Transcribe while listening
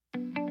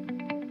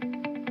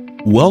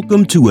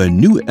Welcome to a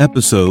new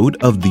episode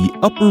of the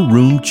Upper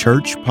Room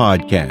Church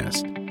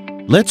Podcast.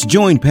 Let's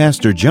join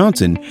Pastor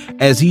Johnson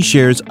as he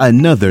shares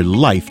another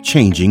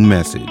life-changing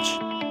message.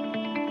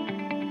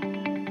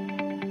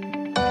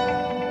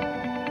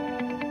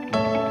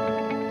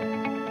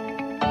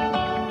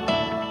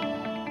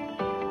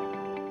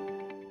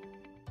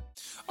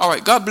 All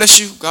right, God bless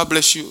you. God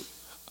bless you.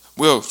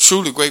 We're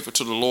truly grateful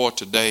to the Lord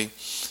today.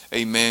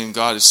 Amen.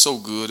 God is so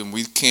good, and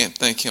we can't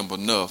thank him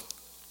enough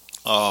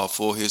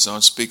for his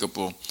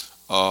unspeakable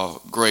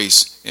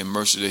grace and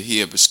mercy that he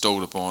has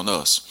bestowed upon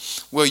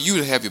us. Well,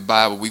 you have your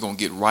Bible. We're going to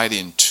get right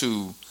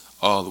into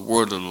the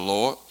word of the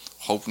Lord.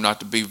 Hope not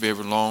to be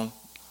very long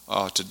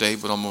today,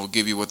 but I'm going to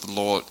give you what the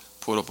Lord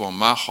put upon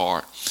my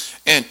heart.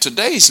 And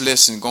today's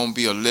lesson is going to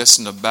be a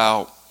lesson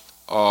about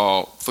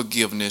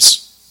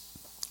forgiveness.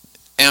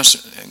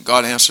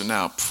 God answering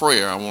our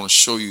prayer. I want to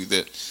show you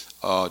that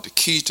the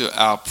key to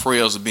our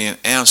prayers being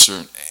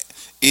answered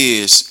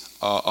is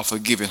a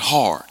forgiving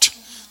heart.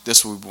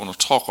 That's what we want to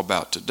talk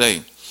about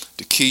today.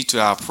 The key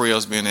to our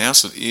prayers being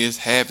answered is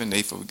having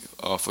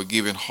a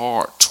forgiving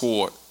heart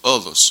toward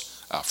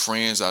others, our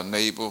friends, our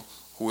neighbor,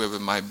 whoever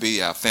it might be,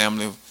 our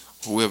family,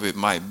 whoever it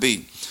might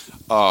be.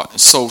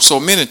 So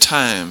many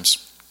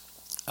times,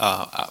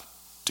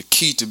 the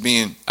key to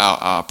being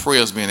our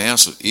prayers being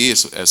answered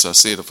is, as I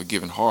said, a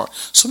forgiving heart.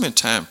 So many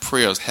times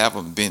prayers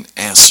haven't been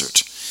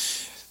answered.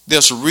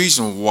 There's a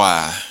reason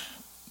why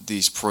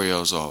these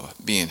prayers are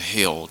being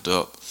held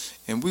up.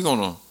 And we're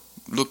going to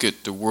look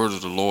at the word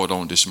of the Lord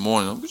on this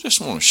morning. We just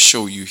want to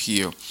show you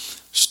here,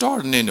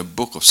 starting in the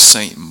book of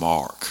St.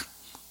 Mark.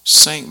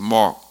 St.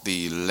 Mark,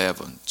 the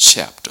 11th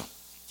chapter.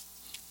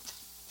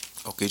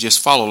 Okay, just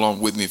follow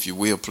along with me if you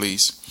will,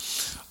 please.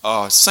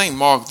 St.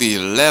 Mark, the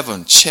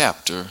 11th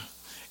chapter.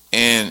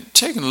 And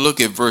taking a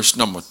look at verse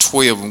number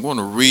 12, I'm going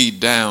to read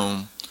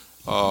down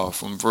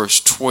from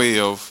verse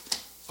 12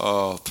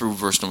 through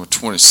verse number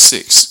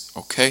 26.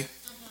 Okay?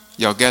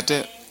 Y'all got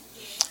that?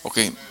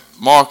 Okay.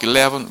 Mark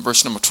 11,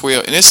 verse number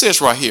 12. And it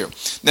says right here,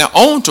 now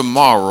on the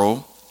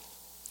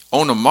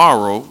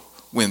morrow,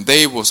 when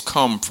they was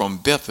come from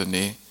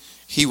Bethany,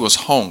 he was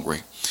hungry.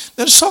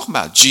 Now let's talk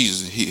about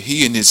Jesus.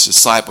 He and his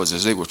disciples,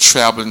 as they were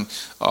traveling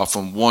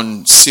from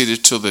one city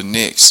to the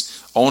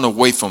next, on the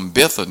way from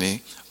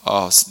Bethany,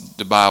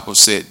 the Bible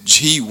said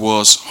he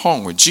was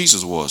hungry.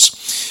 Jesus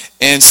was.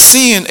 And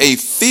seeing a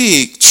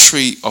fig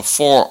tree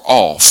afar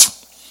off,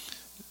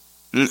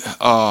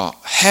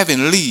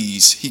 having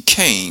leaves, he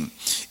came,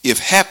 if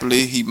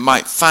happily he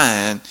might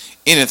find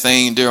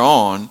anything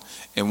thereon.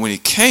 And when he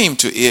came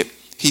to it,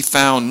 he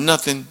found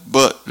nothing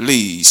but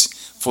leaves,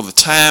 for the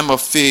time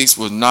of figs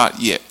was not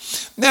yet.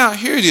 Now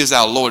here it is,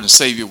 our Lord and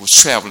Savior was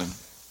traveling,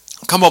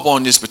 come up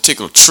on this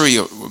particular tree,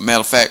 matter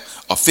of fact,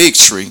 a fig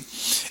tree,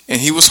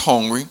 and he was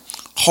hungry,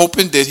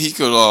 hoping that he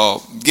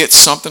could get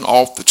something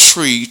off the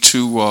tree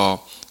to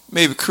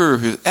maybe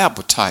curb his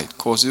appetite. Of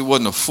course, it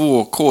wasn't a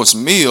full course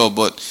meal,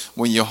 but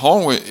when you're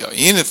hungry,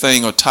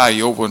 anything will tie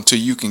you over until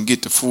you can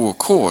get the full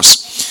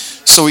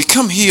course. So he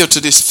come here to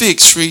this fig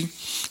tree,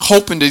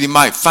 hoping that he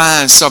might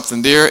find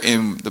something there.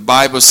 And the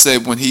Bible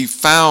said when he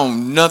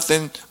found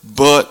nothing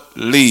but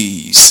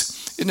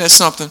leaves. Isn't that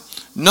something?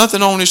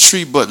 Nothing on this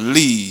tree but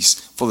leaves,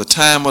 for the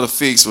time of the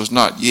figs was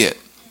not yet.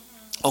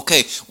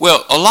 Okay,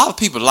 well, a lot of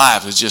people's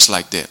lives is just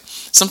like that.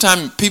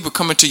 Sometimes people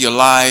come into your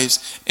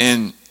lives,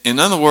 and in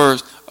other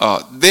words,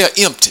 they're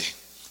empty.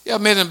 Yeah,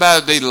 man,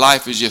 about their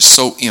life is just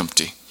so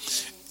empty.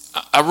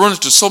 I run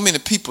into so many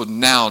people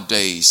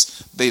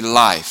nowadays, their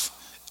life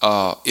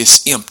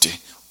is empty.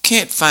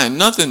 Can't find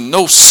nothing,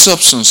 no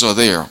substance are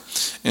there.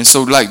 And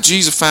so like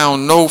Jesus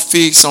found no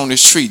figs on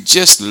this tree,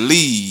 just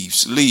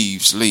leaves.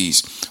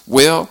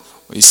 Well,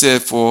 he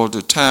said for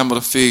the time of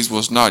the figs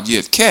was not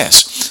yet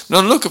cast.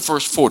 Now look at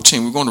verse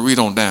 14. We're going to read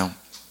on down.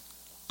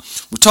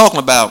 We're talking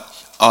about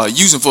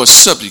using for a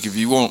subject. If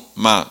you want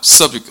my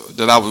subject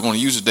that I was going to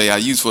use today, I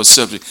use for a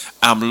subject.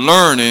 I'm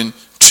learning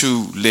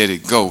to let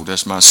it go.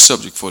 That's my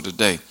subject for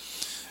today,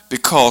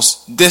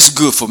 because that's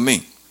good for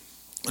me.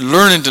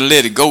 Learning to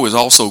let it go is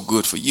also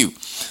good for you.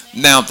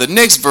 Now the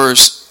next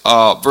verse,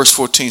 verse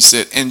 14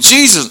 said, and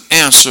Jesus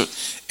answered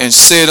and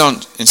said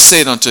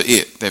unto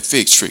it, that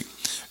fig tree,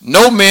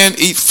 no man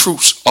eat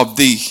fruits of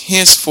thee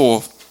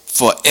henceforth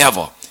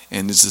forever.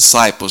 And his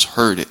disciples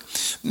heard it.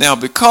 Now,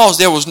 because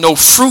there was no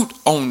fruit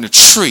on the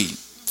tree,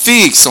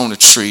 figs on the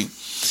tree,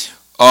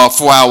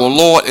 for our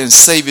Lord and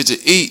Savior to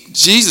eat,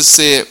 Jesus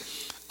said,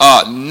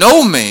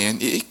 no man,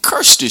 he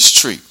cursed this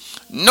tree,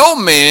 no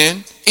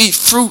man eat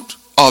fruit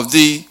of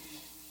thee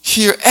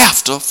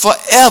hereafter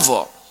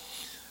forever.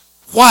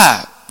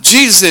 Why?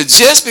 Jesus said,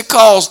 just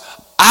because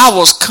I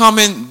was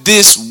coming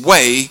this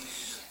way,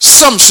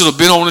 something should have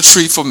been on the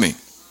tree for me.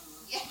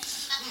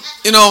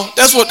 You know,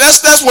 that's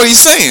what he's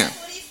saying.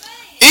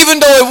 Even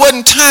though it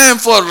wasn't time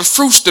for the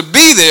fruits to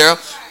be there,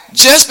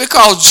 just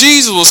because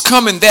Jesus was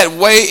coming that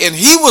way and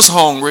he was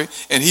hungry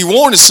and he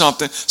wanted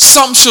something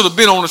should have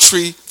been on the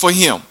tree for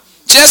him.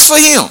 Just for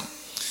him.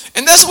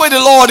 And that's the way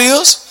the Lord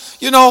is.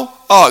 You know,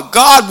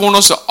 God wants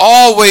us to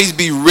always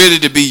be ready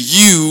to be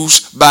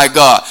used by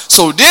God.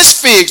 So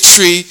this fig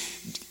tree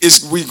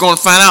we're going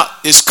to find out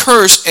is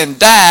cursed and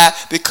died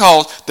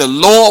because the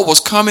Lord was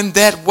coming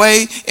that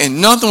way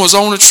and nothing was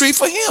on the tree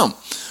for him.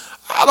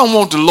 I don't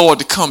want the Lord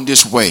to come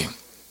this way,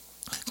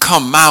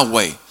 come my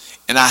way,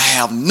 and I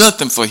have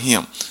nothing for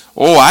him.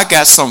 Oh, I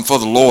got something for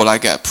the Lord. I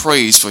got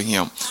praise for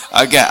him.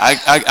 I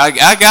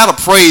got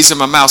a praise in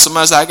my mouth.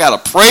 Somebody say, I got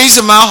a praise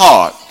in my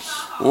heart.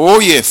 Oh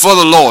yeah, for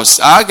the Lord.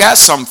 I got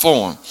something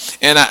for him.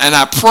 And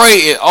I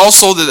pray it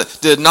also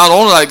that not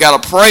only I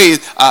got a praise,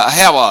 I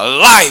have a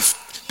life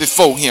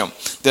before him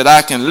that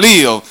I can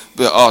live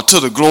to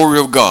the glory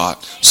of God.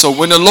 So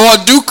when the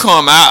Lord do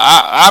come,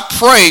 I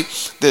pray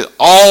that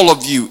all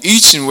of you,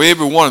 each and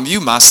every one of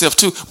you, myself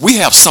too, we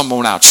have some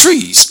on our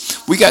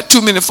trees. We got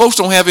too many folks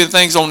don't have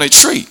anything on their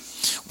tree.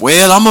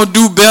 Well, I'm going to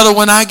do better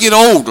when I get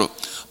older.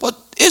 But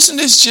isn't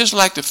this just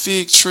like the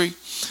fig tree?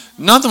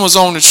 Nothing was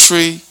on the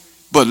tree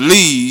but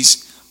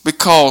leaves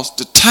because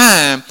the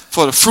time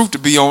for the fruit to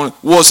be on it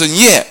wasn't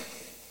yet.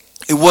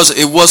 It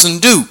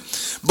wasn't due.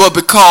 But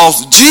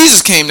because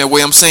Jesus came that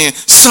way, I'm saying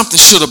something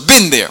should have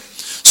been there.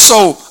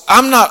 So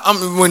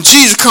when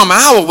Jesus come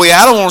our way,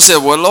 I don't want to say,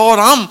 well, Lord,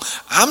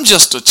 I'm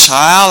just a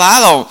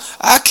child.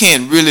 I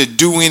can't really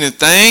do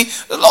anything.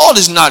 The Lord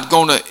is not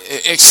going to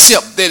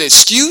accept that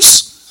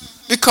excuse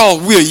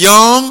because we're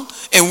young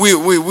and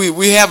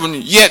we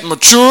haven't yet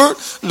matured.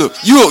 Look,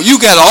 you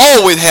got to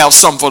always have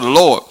something for the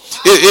Lord.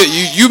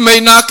 You may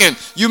not can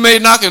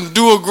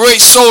do a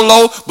great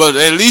solo, but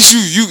at least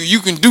you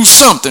can do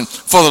something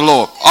for the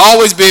Lord.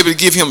 Always be able to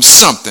give him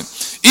something.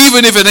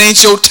 Even if it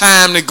ain't your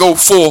time to go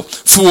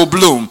full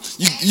bloom,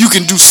 you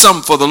can do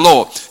something for the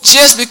Lord.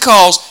 Just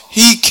because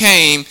he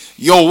came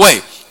your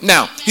way.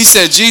 Now, he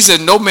said, Jesus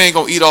said, no man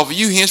gonna eat off of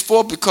you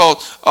henceforth because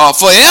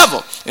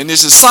forever. And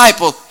his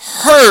disciples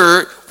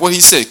heard what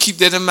he said. Keep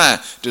that in mind.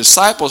 The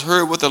disciples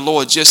heard what the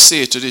Lord just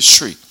said to this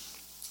tree.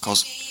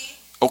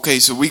 Okay,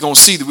 so we're going to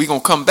see that we're going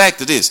to come back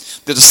to this.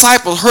 The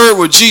disciples heard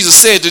what Jesus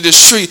said to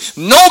this tree.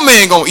 No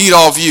man going to eat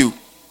off you.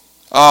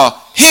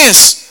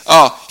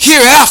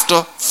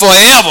 Hereafter,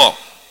 forever.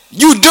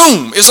 You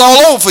doomed. It's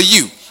all over for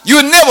you.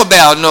 You'll never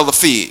bear another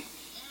fig.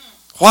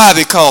 Why?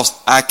 Because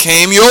I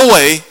came your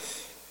way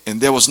and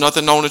there was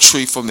nothing on the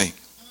tree for me.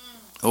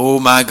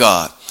 Oh my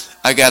God.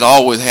 I got to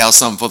always have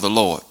something for the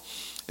Lord.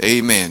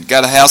 Amen.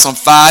 Got to have some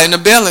fire in the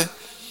belly.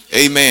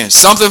 Amen.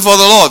 Something for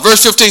the Lord.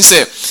 Verse 15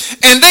 said,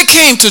 and they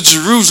came to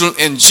Jerusalem,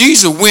 and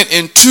Jesus went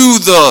into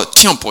the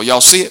temple. Y'all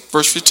see it?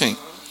 Verse 15.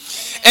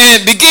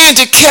 And began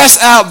to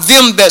cast out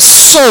them that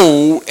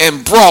sold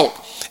and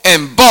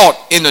bought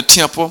in the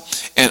temple,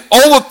 and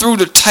overthrew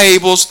the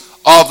tables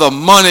of the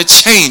money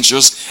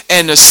changers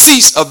and the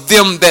seats of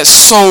them that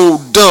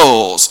sold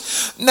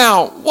doves.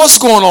 Now, what's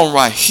going on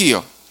right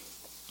here?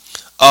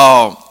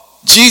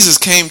 Jesus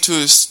came to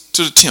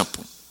the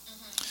temple.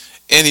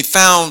 And he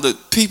found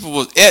that people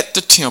were at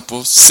the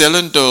temple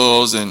selling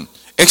doves and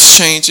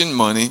exchanging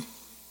money.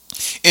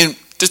 And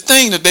the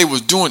thing that they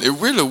was doing, it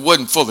really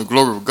wasn't for the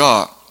glory of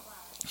God.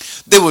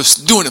 They was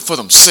doing it for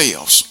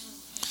themselves.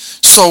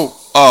 So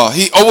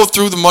he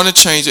overthrew the money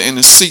changer and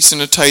the seats in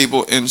the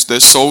table and that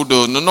sold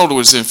doves.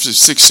 Notice in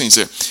 16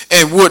 said,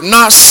 and would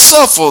not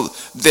suffer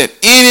that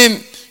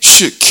any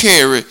should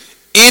carry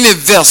any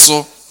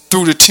vessel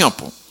through the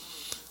temple.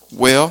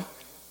 Well,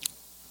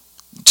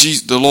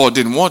 the Lord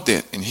didn't want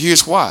that, and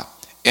here's why.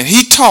 And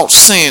he taught,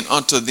 saying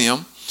unto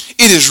them,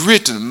 it is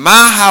written,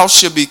 my house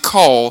shall be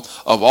called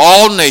of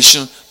all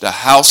nations the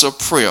house of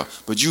prayer,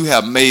 but you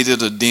have made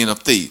it a den of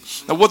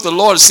thieves. Now what the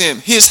Lord is saying,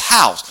 his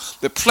house,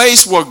 the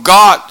place where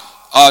God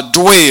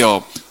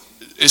dwell,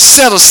 is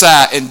set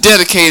aside and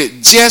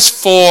dedicated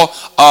just for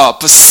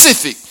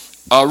specific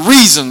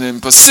reason and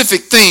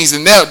specific things,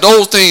 and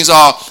those things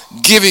are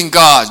giving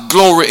God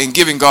glory and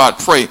giving God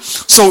praise.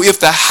 So if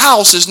the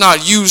house is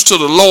not used to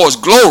the Lord's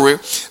glory,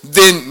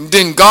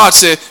 then God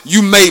said,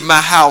 you made my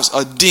house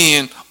a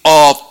den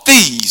of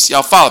thieves.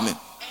 Y'all follow me? Amen.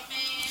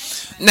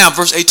 Now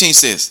verse 18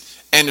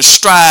 says, and the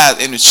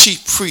scribes and the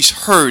chief priests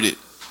heard it.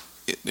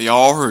 They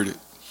all heard it.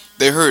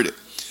 They heard it.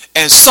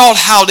 And sought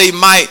how they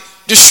might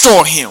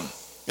destroy him.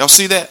 Y'all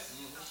see that?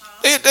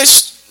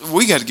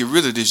 We got to get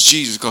rid of this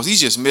Jesus because he's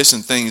just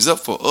messing things up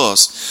for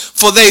us.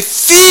 For they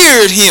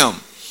feared him.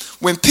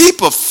 When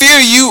people fear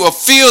you or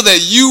feel that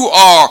you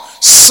are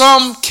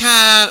some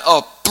kind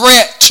of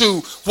threat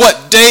to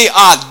what they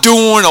are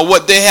doing or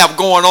what they have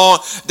going on,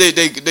 they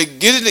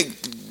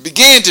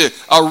begin to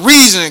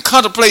reason and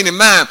contemplate in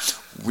mind,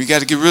 we got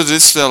to get rid of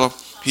this fellow.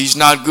 He's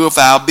not good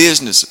for our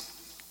business.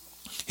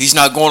 He's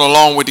not going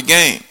along with the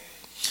game.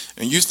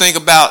 And you think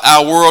about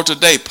our world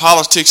today,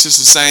 politics is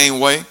the same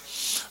way.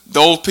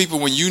 Those people,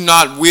 when you're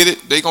not with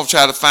it, they're going to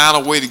try to find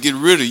a way to get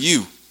rid of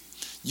you.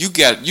 You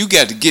got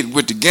to get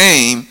with the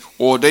game,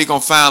 or they're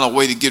going to find a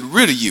way to get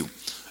rid of you.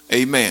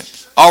 Amen.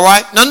 All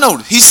right. Now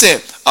notice, he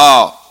said,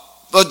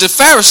 but the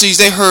Pharisees,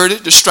 they heard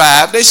it. The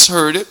scribes, they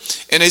heard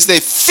it. And they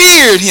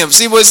feared him.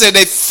 See what it said?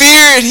 They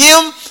feared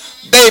him.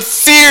 They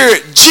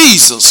feared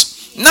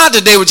Jesus. Not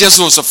that they were just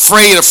was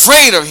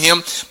afraid of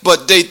him,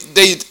 but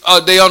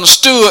they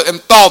understood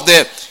and thought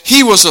that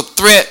he was a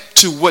threat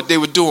to what they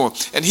were doing.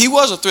 And he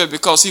was a threat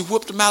because he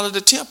whipped them out of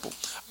the temple.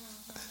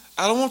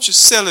 I don't want you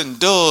selling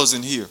doves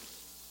in here.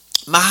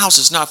 My house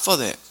is not for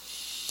that.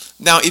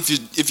 Now, if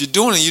you're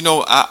doing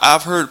it,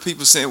 I've heard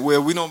people saying,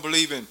 well, we don't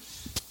believe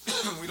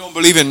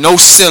in no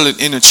selling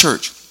in the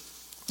church.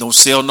 Don't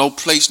sell no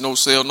plates, no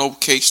sell no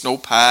cakes, no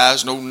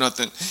pies, no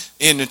nothing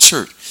in the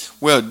church.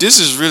 Well, this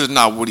is really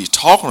not what he's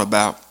talking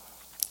about,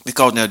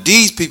 because now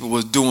these people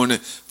was doing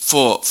it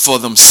for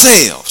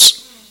themselves.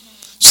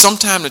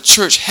 Sometimes the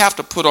church have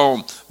to put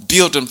on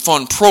building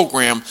fund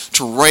program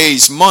to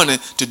raise money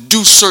to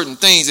do certain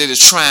things that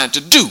it's trying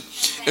to do.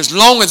 As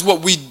long as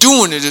what we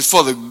doing it is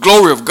for the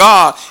glory of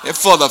God and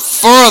for the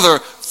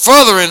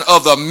furthering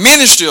of the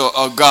ministry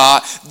of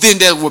God, then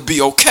that would be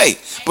okay.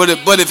 But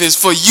if it's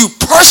for you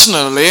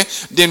personally,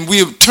 then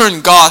we'll turn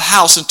God's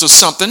house into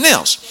something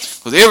else.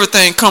 Because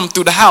everything come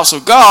through the house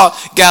of God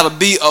got to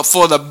be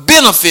for the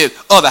benefit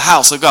of the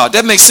house of God.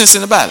 That makes sense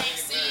in the Bible?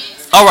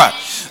 All right.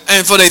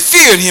 And for they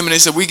feared him, and they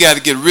said, we got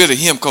to get rid of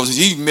him because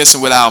he's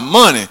messing with our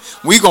money.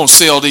 We're going to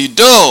sell these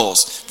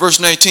doves. Verse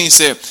 19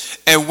 said,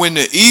 and when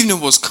the evening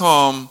was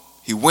come,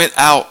 he went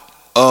out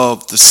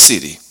of the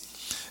city.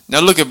 Now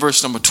look at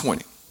verse number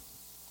 20.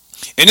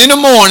 And in the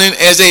morning,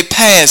 as they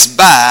passed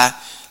by,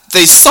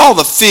 they saw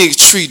the fig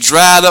tree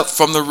dried up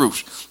from the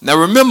roots. Now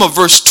remember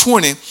verse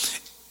 20.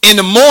 In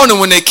the morning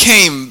when they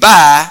came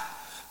by,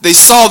 they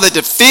saw that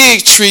the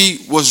fig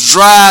tree was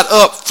dried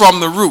up from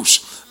the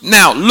roots.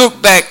 Now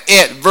look back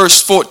at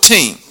verse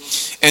 14.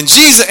 And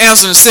Jesus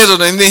answered and said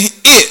unto them,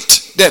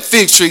 that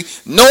fig tree,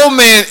 no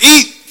man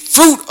eat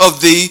fruit of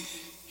thee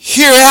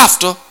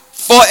hereafter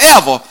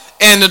forever.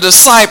 And the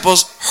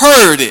disciples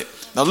heard it.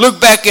 Now look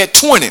back at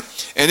 20.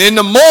 And in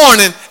the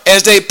morning,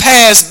 as they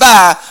passed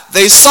by,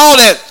 they saw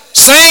that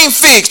same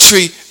fig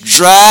tree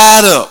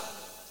dried up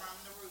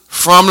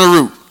from the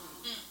root.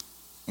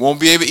 Won't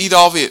be able to eat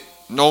off it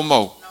no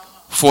more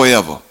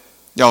forever.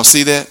 Y'all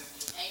see that?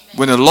 Amen.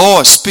 When the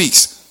Lord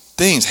speaks,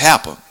 things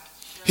happen.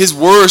 His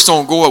words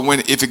don't go up.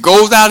 If it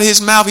goes out of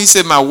his mouth, he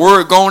said, my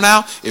word going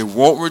out, it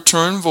won't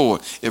return void.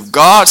 If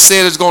God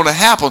said it's going to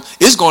happen,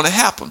 it's going to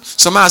happen.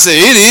 Somebody said,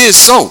 it is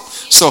so.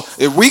 So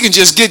if we can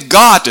just get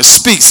God to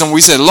speak,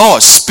 we said,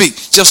 Lord, speak.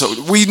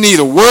 We need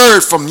a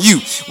word from you.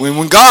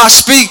 When God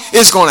speaks,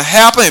 it's going to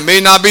happen. It may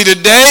not be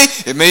today,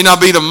 it may not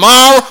be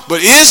tomorrow,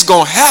 but it's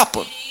going to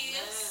happen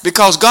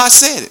because God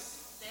said it.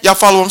 Y'all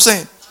follow what I'm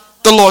saying?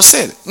 The Lord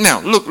said it. Now,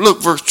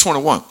 look, verse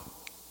 21.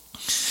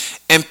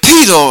 And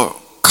Peter,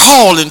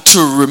 calling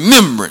to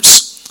remembrance,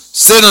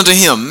 said unto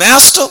him,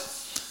 Master,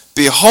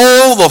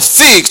 behold, the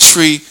fig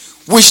tree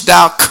which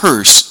thou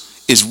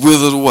cursed is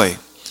withered away.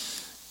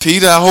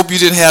 Peter, I hope you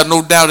didn't have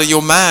no doubt in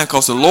your mind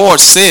because the Lord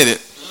said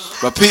it.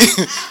 But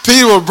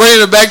Peter was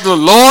bringing it back to the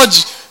Lord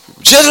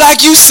just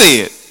like you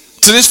said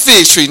to this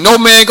fig tree. No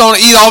man going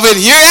to eat off it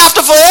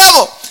hereafter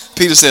forever.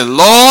 Peter said,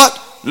 Lord,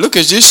 look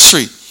at this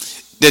tree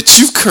that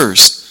you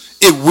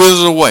cursed. It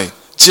withered away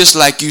just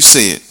like you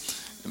said.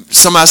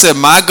 Somebody said,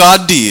 my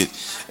God did.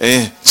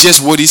 And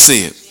just what he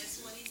said.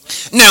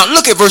 Now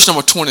look at verse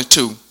number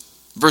 22.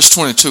 Verse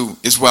 22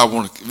 is where I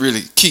want to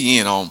really key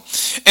in on.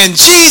 And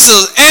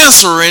Jesus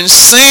answering,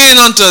 saying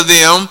unto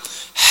them,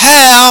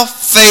 have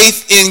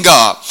faith in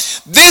God.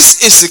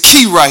 This is the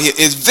key right here.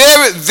 It's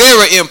very,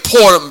 very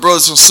important,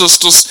 brothers and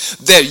sisters,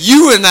 that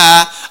you and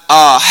I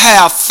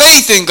have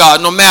faith in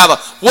God. No matter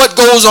what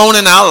goes on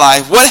in our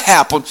life, what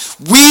happened,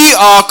 we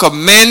are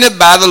commanded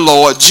by the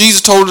Lord.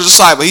 Jesus told the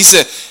disciple, he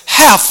said,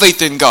 have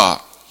faith in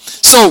God.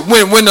 So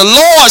when the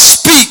Lord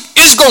speaks,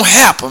 it's going to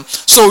happen.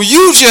 So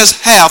you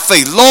just have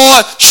faith.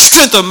 Lord,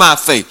 strengthen my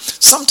faith.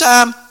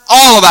 Sometimes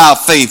all of our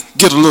faith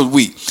get a little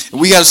weak.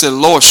 And we got to say,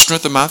 Lord,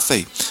 strengthen my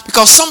faith.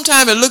 Because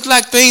sometimes it looks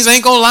like things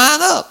ain't going to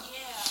line up.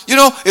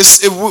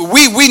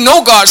 We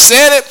know God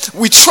said it.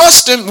 We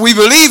trust him. We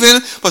believe in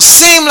it. But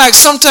seem like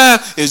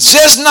sometimes it's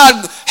just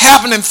not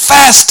happening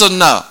fast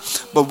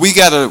enough. But we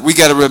gotta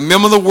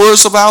remember the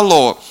words of our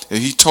Lord. And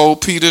he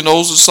told Peter and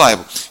those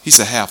disciples, he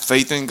said, have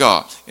faith in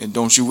God. And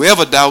don't you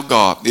ever doubt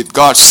God. If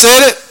God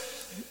said it,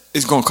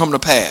 it's going to come to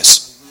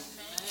pass.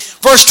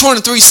 Verse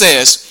 23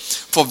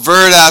 says, for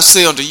verily I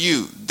say unto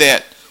you,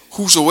 that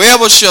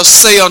whosoever shall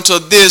say unto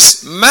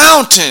this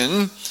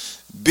mountain,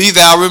 be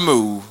thou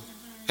removed,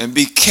 and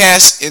be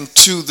cast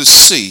into the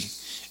sea,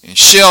 and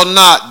shall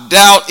not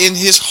doubt in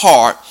his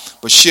heart,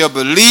 but shall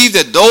believe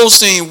that those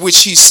things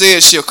which he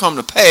said shall come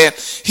to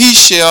pass, he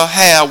shall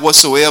have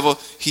whatsoever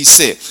he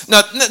said.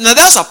 Now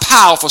that's a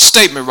powerful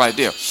statement right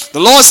there. The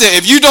Lord said,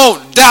 if you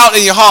don't doubt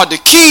in your heart, the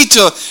key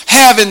to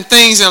having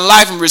things in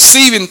life and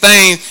receiving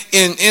things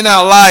in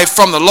our life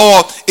from the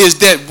Lord is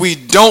that we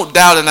don't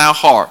doubt in our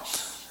heart.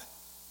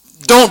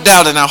 Don't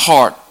doubt in our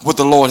heart what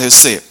the Lord has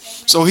said.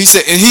 So he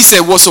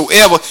said,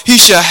 whatsoever he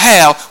shall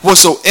have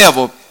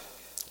whatsoever.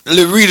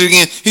 Let's read it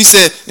again. He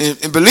said,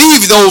 and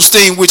believe those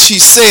things which he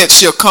said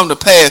shall come to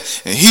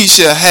pass, and he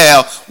shall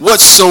have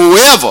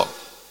whatsoever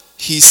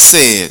he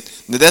said.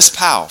 Now that's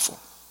powerful.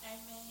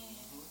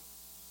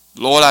 Amen.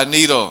 Lord, I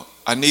need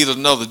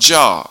another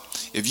job.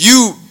 If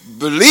you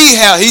believe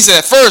how he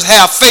said, first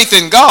have faith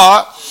in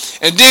God,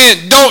 and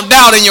then don't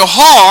doubt in your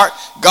heart,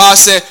 God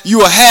said you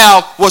will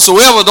have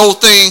whatsoever those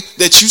things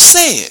that you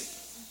said.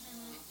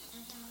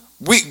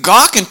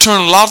 God can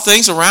turn a lot of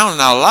things around in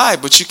our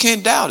life, but you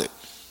can't doubt it.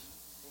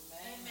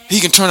 He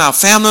can turn our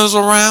families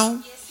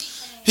around.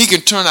 He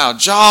can turn our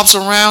jobs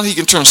around. He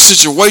can turn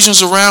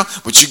situations around,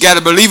 but you got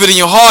to believe it in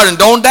your heart and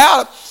don't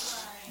doubt it.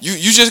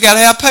 You just got to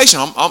have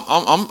patience.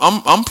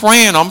 I'm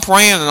praying, and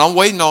I'm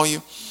waiting on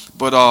you,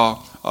 but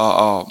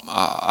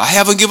I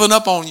haven't given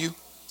up on you.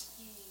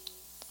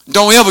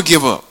 Don't ever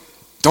give up.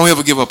 Don't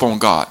ever give up on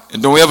God,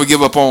 and don't ever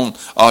give up on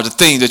the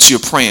thing that you're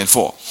praying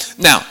for.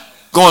 Now,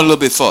 going a little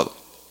bit further.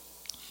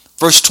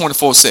 Verse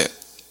 24 said,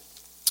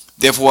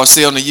 therefore I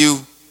say unto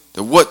you,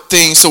 that what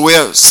things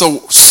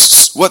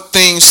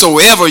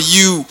soever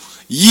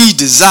ye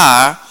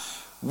desire,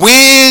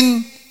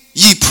 when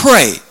ye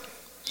pray,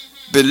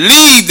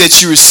 believe that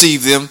you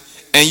receive them,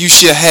 and you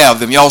shall have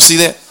them. Y'all see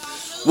that?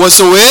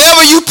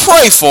 Whatsoever you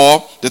pray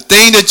for, the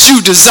thing that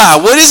you desire.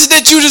 What is it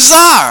that you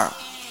desire?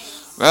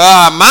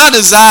 My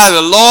desire,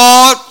 the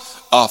Lord,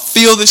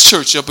 fill this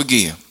church up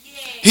again.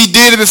 He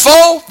did it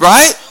before,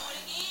 right?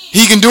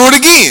 He can do it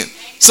again.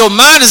 So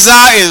my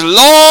desire is,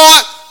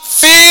 Lord,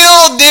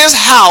 fill this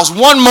house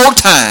one more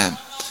time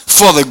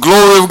for the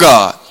glory of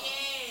God.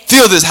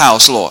 Fill this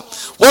house, Lord.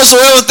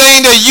 Whatsoever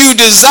thing that you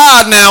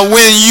desire now,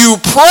 when you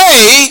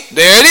pray,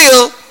 there it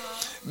is,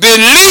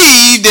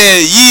 believe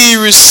that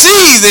ye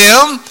receive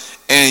them,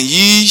 and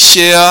ye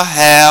shall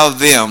have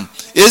them.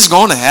 It's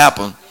going to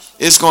happen.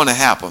 It's going to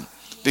happen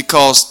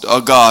because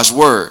of God's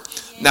word.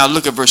 Now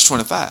look at verse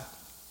 25.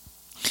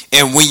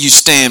 And when you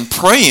stand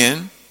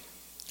praying,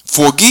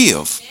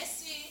 forgive.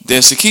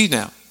 That's the key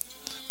now.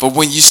 But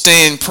when you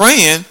stand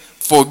praying,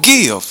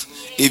 forgive.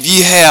 If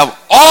ye have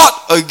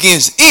aught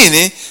against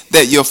any,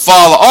 that your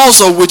Father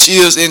also which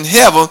is in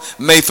heaven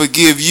may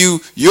forgive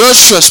you your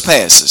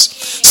trespasses.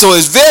 So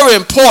it's very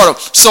important.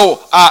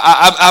 So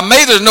I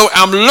made a note.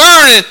 I'm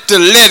learning to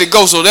let it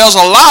go. So there's a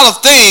lot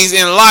of things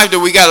in life that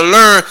we got to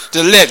learn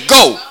to let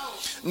go.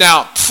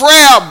 Now,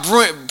 prayer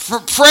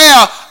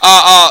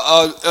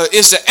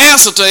is the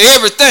answer to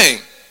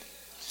everything.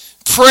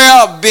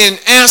 Prayer been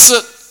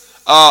answered.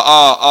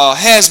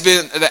 Has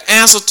been the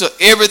answer to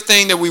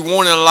everything that we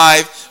want in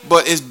life,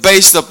 but it's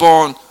based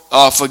upon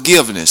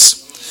forgiveness.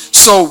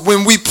 So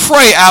when we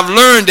pray, I've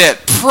learned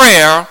that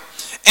prayer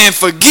and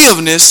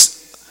forgiveness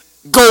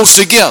goes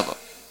together.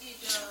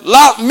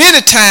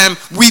 Many times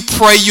we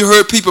pray, you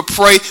heard people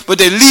pray, but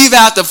they leave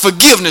out the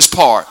forgiveness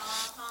part.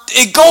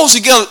 It goes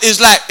together. It's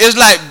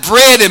like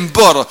bread and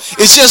butter.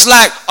 It's just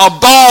like a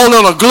ball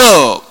and a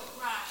glove.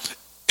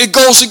 It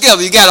goes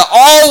together. You got to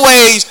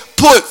always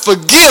put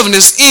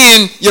forgiveness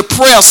in your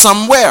prayer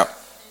somewhere.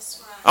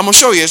 I'm going to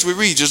show you as we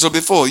read just a little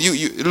bit further.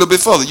 A little bit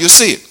further, you'll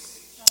see it.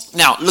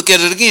 Now, look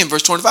at it again.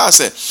 Verse 25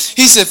 said,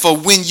 he said, for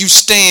when you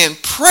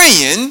stand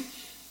praying,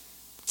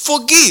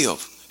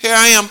 forgive. Here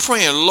I am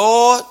praying,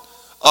 Lord,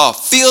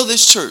 fill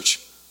this church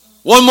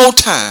one more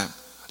time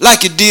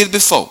like it did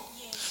before.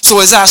 So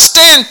as I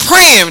stand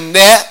praying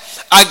that,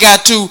 I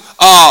got to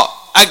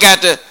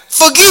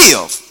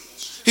forgive.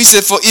 He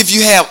said, for if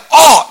you have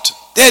aught,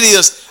 that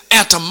is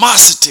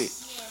animosity,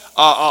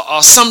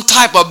 some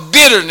type of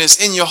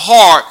bitterness in your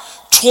heart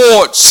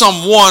toward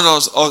someone or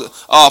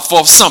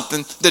for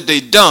something that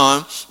they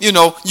done,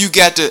 you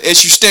got to,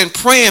 as you stand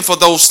praying for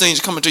those things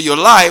to come into your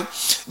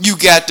life, you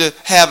got to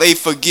have a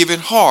forgiving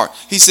heart.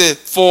 He said,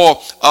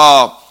 for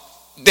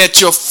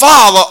that your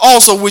Father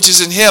also which is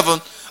in heaven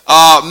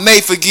may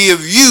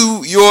forgive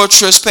you your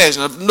trespasses.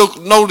 Now,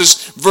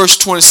 notice verse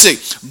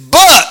 26.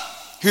 But,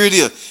 here it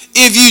is,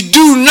 if you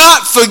do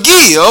not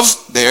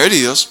forgive, there it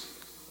is,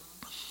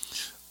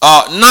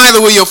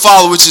 neither will your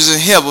Father which is in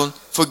heaven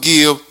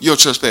forgive your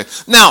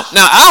trespass. Now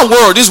our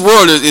world, this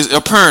world is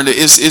apparently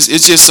is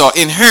just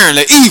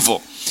inherently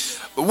evil.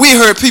 We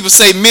heard people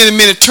say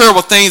many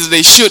terrible things that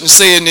they shouldn't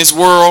say in this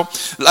world.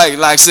 Like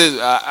I said,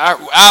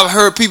 I've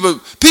heard people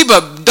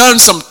have done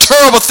some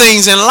terrible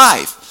things in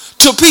life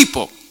to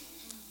people,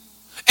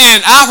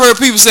 and I've heard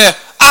people say,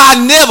 "I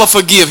never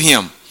forgive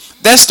him."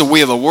 That's the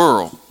way of the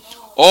world.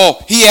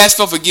 Oh, he asked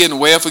for forgiveness.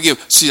 Well,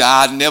 forgive. See,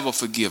 I never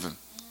forgive him.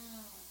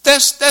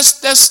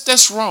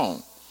 That's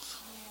wrong.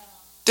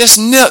 That's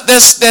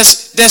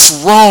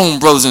wrong,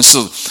 brothers and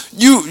sisters.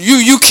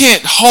 You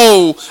can't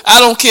hold. I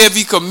don't care if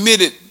he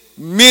committed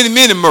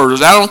many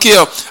murders. I don't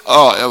care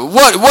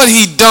what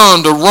he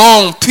done to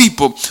wrong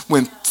people.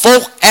 When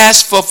folk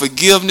ask for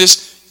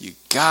forgiveness, you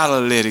gotta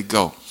let it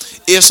go.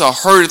 It's a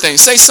hurting thing.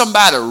 Say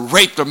somebody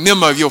raped a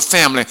member of your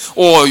family,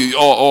 or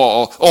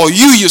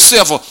you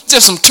yourself, or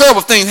just some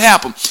terrible things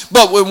happen.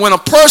 But when a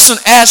person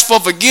asks for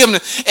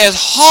forgiveness, as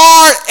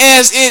hard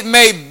as it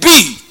may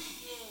be,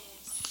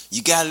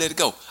 you gotta let it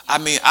go. I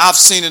mean, I've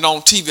seen it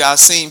on TV. I've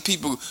seen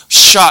people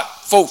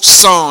shot folks'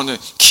 sons and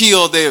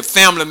killed their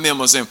family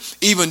members, and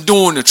even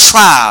during the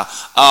trial,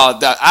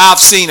 that I've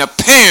seen a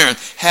parent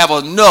have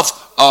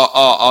enough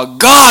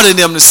God in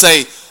them to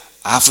say,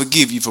 "I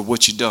forgive you for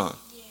what you done."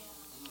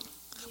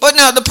 But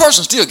now the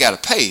person still got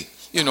to pay.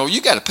 You know,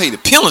 you got to pay the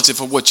penalty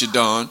for what you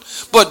done.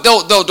 But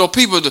those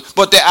people,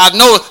 I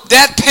know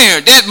that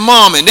parent, that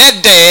mom, and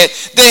that dad,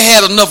 they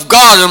had enough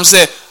God in them to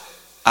say,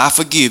 I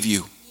forgive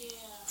you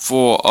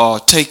for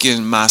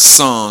taking my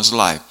son's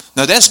life.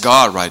 Now that's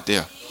God right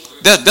there.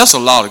 That's a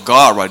lot of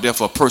God right there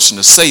for a person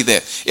to say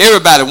that.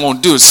 Everybody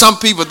won't do it. Some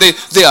people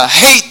they'll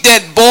hate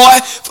that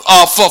boy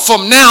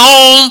from now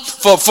on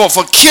for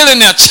killing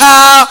their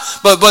child.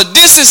 But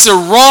this is the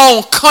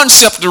wrong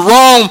concept, the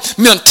wrong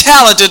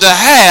mentality to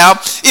have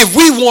if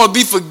we want to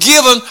be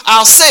forgiven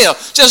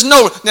ourselves. Just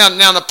know now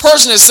the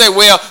person that say,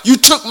 well, you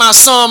took my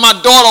son, my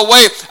daughter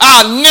away,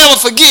 I'll never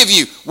forgive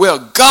you. Well,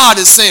 God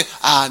is saying,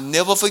 I'll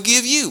never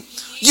forgive you.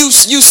 You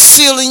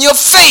sealing your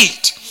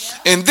fate.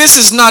 And this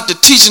is not the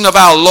teaching of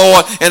our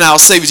Lord and our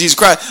Savior Jesus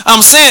Christ.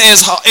 I'm saying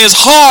as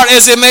hard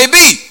as it may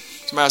be.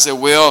 Somebody said,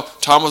 well,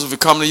 Thomas, if we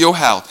come to your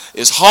house,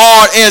 as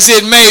hard as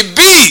it may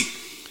be,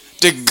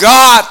 the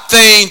God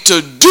thing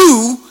to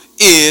do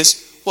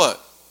is what?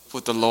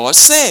 What the Lord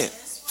said.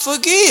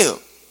 Forgive.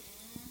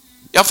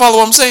 Y'all follow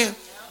what I'm saying?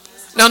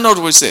 Now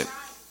notice what he said.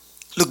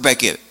 Look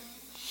back at it.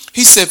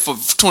 He said for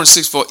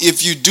 26, for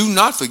if you do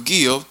not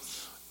forgive,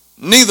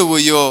 neither will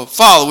your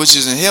Father which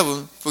is in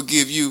heaven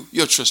forgive you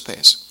your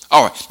trespass.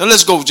 All right, now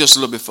let's go just a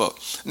little bit further.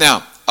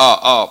 Now,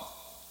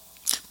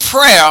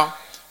 prayer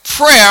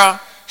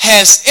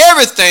has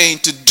everything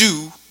to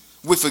do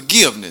with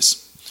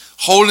forgiveness.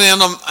 Holding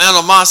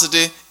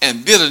animosity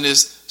and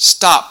bitterness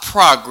stop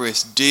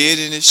progress dead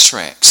in its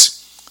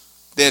tracks.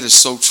 That is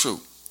so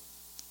true.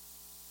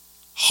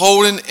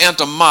 Holding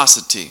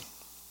animosity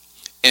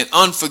and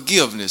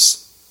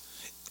unforgiveness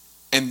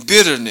and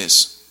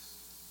bitterness,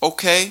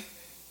 okay,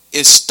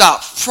 it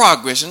stops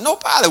progress. And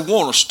nobody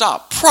want to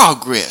stop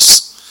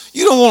progress.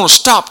 You don't want to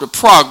stop the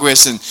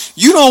progress, and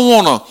you don't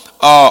want to,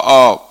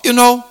 you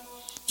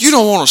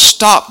don't want to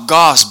stop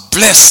God's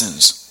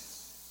blessings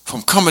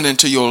from coming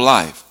into your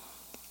life.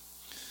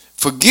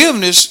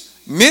 Forgiveness,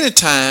 many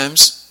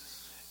times,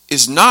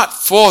 is not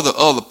for the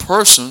other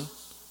person.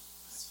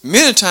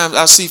 Many times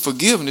I see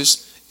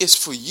forgiveness is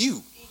for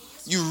you.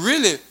 You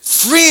really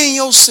freeing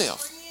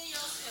yourself.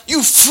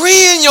 You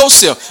freeing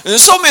yourself. And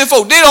there's so many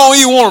folk, they don't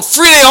even want to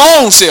free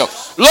their own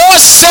self. Lord,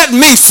 set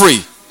me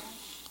free.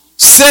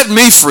 Set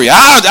me free.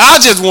 I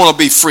just want to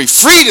be free.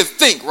 Free to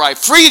think right.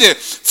 Free to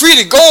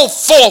go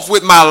forth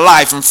with my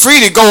life and free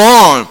to go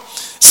on.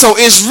 So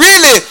it's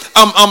really,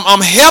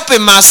 I'm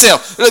helping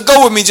myself.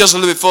 Go with me just a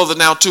little bit further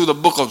now to the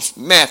book of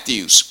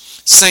Matthews.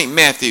 St.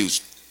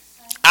 Matthew's.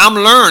 I'm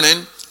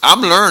learning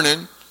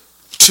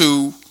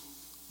to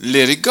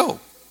let it go.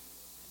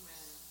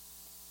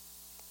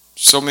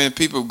 So many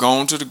people have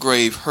gone to the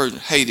grave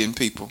hating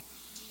people.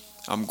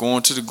 I'm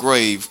going to the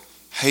grave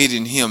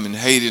hating him and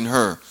hating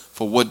her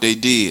for what they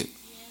did.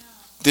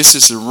 This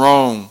is the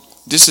wrong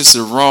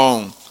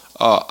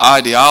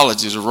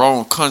ideology, the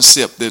wrong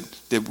concept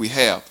that we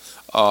have.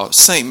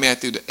 St.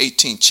 Matthew, the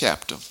 18th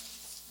chapter.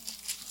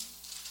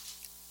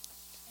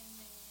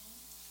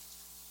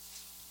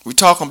 We're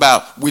talking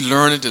about we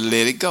learning to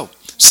let it go.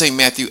 St.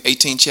 Matthew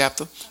 18th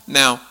chapter.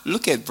 Now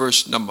look at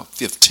verse number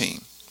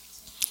 15.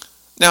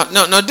 Now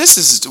this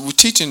is we're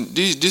teaching.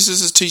 This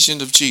is a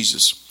teaching of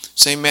Jesus.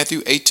 St.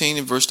 Matthew 18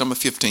 and verse number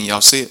 15.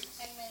 Y'all see it?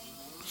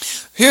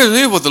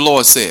 Here's what the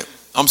Lord said.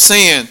 I'm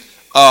saying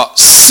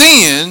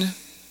sin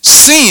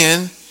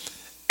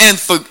and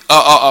for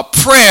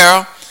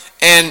prayer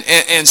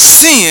and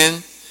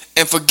sin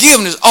and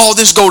forgiveness, all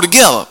this go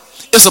together.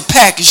 It's a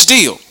package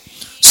deal.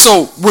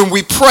 So when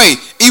we pray,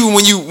 even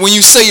when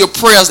you say your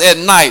prayers at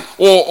night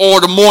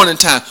or the morning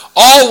time,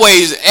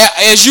 always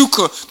as you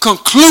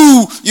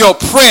conclude your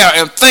prayer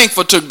and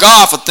thankful to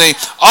God for things,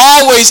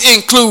 always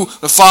include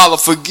the Father,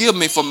 forgive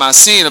me for my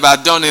sin. If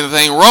I've done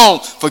anything wrong,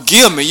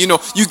 forgive me. You know,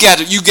 you got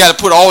to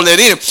put all that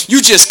in. You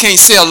just can't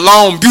say a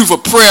long, beautiful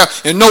prayer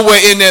and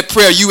nowhere in that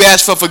prayer you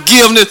ask for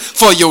forgiveness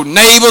for your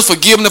neighbors,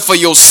 forgiveness for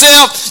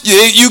yourself.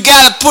 You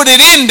got to put it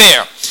in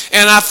there.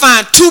 And I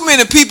find too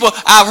many people,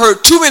 I've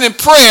heard too many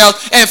prayers,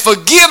 and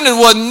forgiveness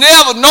was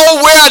never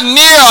nowhere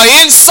near or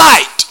in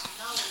sight.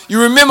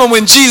 You remember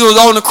when Jesus was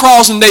on the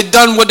cross and they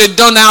done what they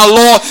done to our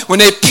Lord, when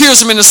they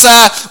pierced him in the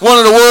side, one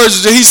of the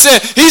words that he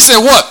said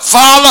what?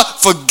 Father,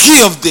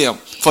 forgive them,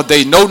 for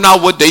they know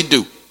not what they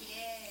do.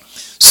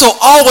 So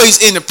always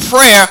in the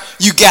prayer,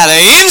 you got to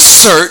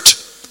insert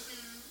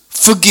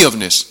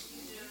forgiveness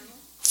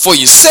for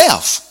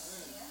yourself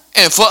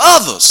and for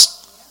others.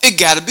 It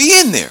got to be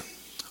in there.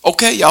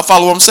 Okay, y'all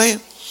follow what I'm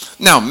saying?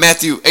 Now,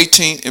 Matthew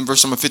 18 and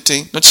verse number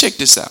 15. Now, check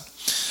this out.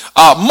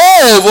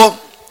 Moreover,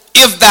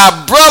 if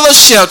thy brother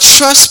shall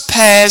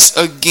trespass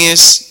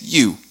against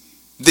you,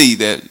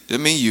 that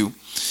mean you,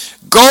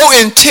 go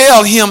and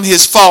tell him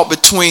his fault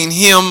between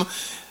thee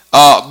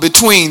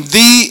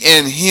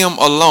and him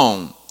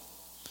alone.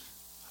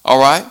 All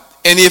right?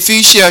 And if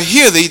he shall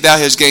hear thee, thou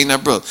hast gained thy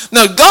brother.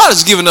 Now, God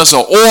has given us an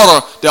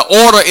order, the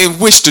order in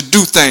which to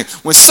do things.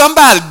 When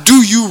somebody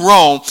do you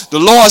wrong, the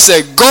Lord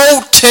said,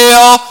 go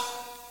tell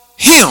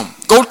him.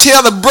 Go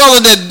tell the brother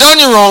that done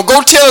you wrong.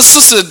 Go tell the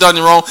sister that done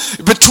you wrong.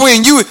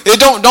 Between you,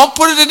 don't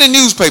put it in the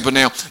newspaper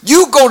now.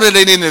 You go to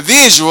that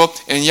individual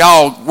and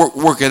y'all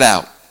work it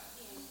out.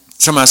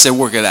 Somebody said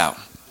work it out.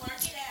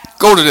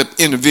 Go to the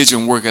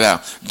individual and work it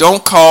out.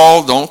 Don't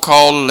call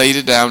the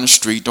lady down the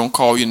street. Don't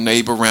call your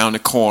neighbor around the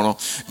corner.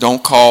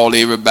 Don't call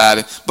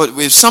everybody. But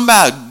if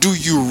somebody do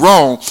you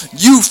wrong,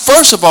 you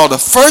first of all, the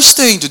first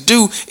thing to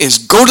do is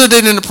go to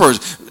that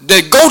person.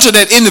 Go to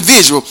that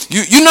individual.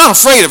 You're not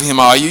afraid of him,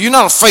 are you? You're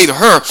not afraid of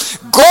her.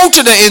 Go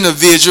to the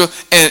individual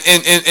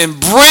and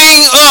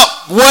bring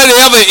up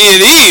whatever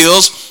it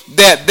is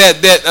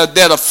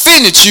that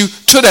offended you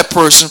to that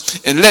person,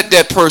 and let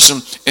that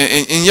person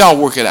and y'all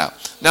work it out.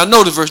 Now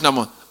notice verse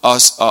number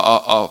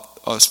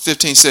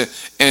 15 said,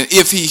 and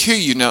if he hear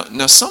you.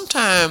 Now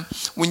sometime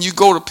when you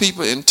go to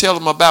people and tell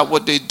them about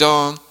what they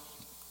done,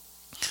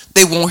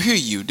 they won't hear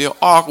you. They'll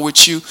argue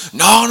with you.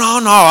 No.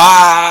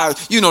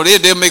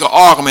 They'll make an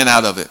argument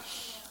out of it.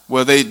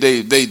 Well,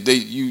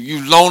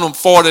 you loan them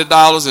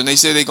 $40 and they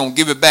say they're gonna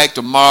give it back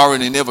tomorrow,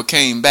 and they never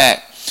came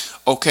back.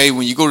 Okay,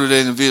 when you go to that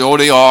individual, or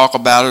they argue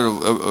about it,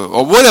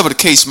 or whatever the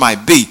case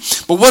might be.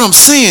 But what I'm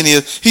saying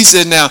is, he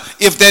said, now,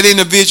 if that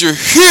individual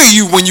hear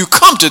you when you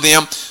come to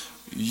them,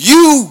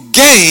 you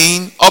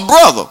gain a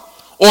brother,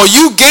 or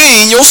you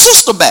gain your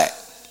sister back.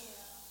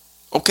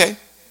 Okay,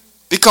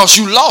 because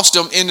you lost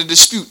them in the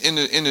dispute, in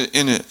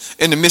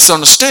the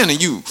misunderstanding.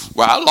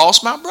 I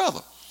lost my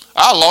brother,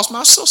 I lost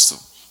my sister.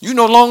 You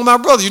no longer my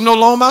brother, you no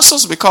longer my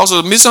sister, because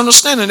of the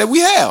misunderstanding that we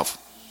have.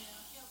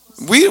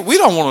 We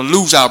don't want to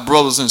lose our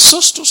brothers and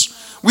sisters.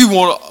 We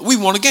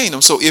want to gain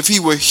them. So if he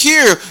will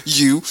hear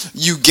you,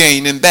 you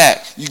gain him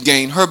back. You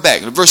gain her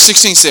back. And verse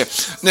 16 said,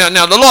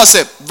 now the Lord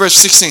said, verse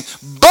 16,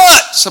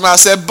 but, somebody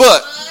said,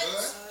 but,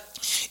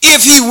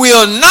 if he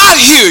will not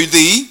hear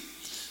thee,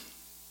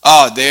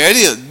 there it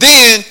is,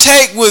 then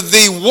take with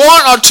thee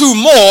one or two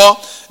more,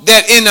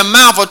 that in the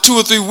mouth of two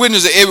or three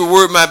witnesses every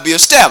word might be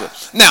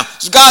established. Now,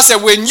 God said,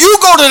 when you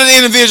go to the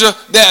individual,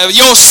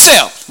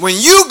 when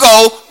you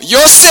go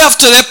yourself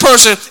to that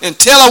person and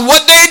tell them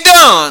what they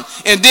done,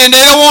 and then they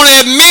don't want to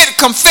admit,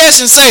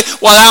 confess, and say,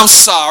 well, I'm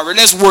sorry,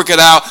 let's work it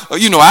out. Or,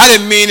 I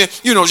didn't mean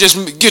it.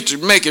 Just get to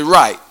make it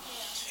right.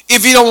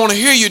 If he don't want to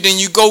hear you, then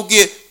you go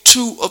get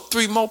two or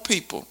three more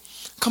people.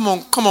 Come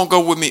on,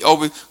 go with me,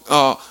 Obi.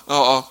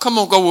 Come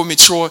on, go with me,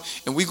 Troy.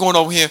 And we're going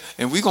over here,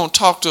 and we're gonna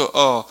talk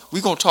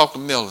to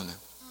Melanie.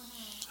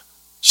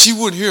 She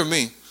wouldn't hear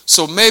me,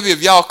 so maybe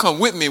if y'all come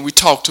with me and we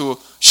talk to her,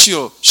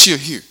 she'll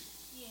hear.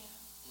 Yeah.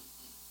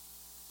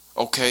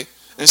 Okay.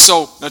 And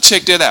so now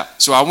check that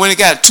out. So I went and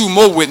got two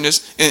more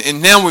witnesses,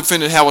 and now we're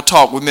finna have a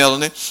talk with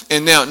Melanie.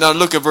 And now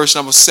look at verse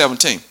number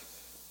 17.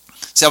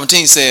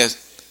 17 says,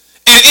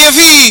 and if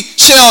he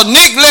shall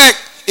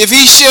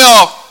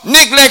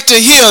neglect to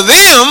hear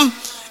them,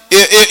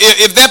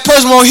 if that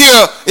person won't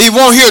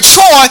hear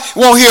Troy,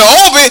 won't hear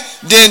Obi,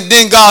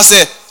 then God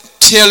said,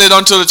 tell it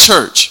unto the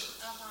church.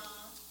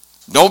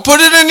 Don't put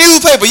it in the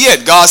newspaper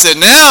yet. God said,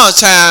 now it's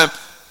time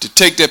to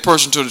take that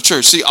person to the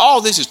church. See, all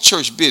this is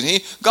church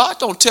business. God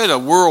don't tell the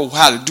world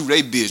how to do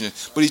their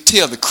business, but he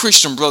tells the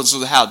Christian brothers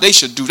how they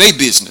should do their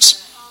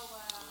business.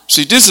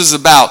 See, this is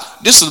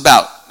about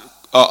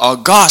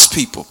God's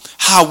people,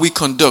 how we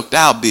conduct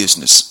our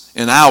business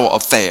and our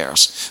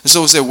affairs. And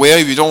so he said, well,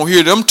 if you don't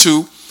hear them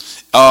two,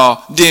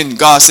 then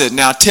God said,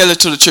 now tell it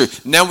to the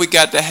church. Now we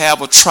got to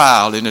have a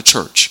trial in the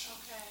church.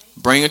 Okay.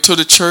 Bring it to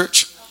the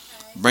church. Okay.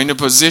 Bring the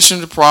position,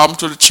 the problem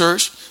to the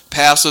church.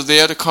 Pastor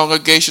there, the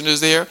congregation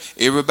is there.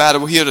 Everybody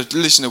will hear to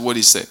listen to what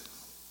he said.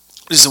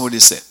 Listen to what he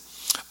said.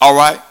 All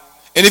right.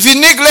 And if he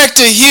neglect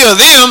to hear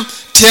them,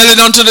 tell it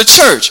unto the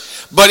church.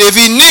 But if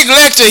he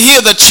neglect to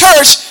hear the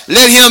church,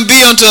 let him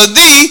be unto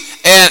thee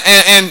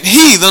and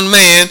heathen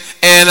man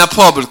and a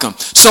publican.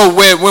 So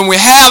when we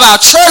have our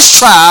church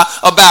trial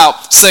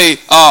about, say,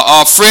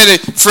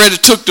 Freddie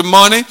took the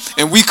money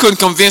and we couldn't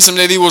convince him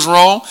that he was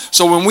wrong.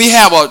 So when we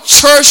have a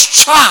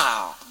church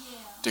trial,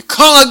 the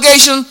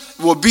congregation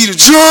will be the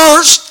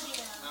judge,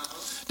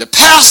 the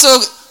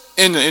pastor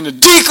and the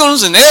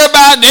deacons and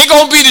everybody, they're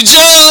going to be the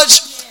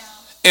judge.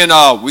 And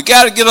we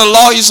got to get a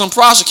lawyer, some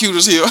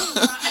prosecutors here.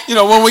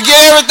 When we get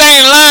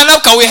everything lined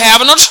up, because we're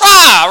having a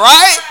trial,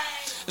 right?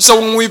 And so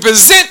when we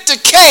present the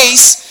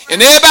case,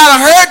 and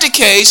everybody heard the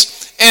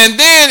case, and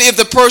then if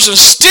the person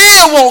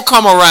still won't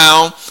come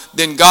around,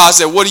 then God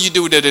said, what do you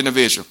do with that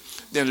individual?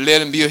 Then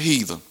let him be a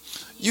heathen.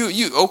 You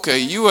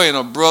ain't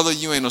a brother,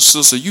 you ain't a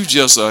sister, you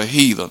just a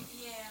heathen.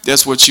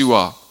 That's what you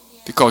are.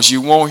 Because you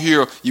won't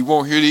hear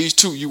these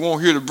two. You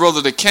won't hear the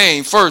brother that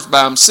came first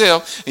by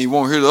himself, and you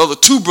won't hear the other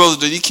two brothers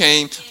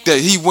that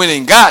he went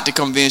and got to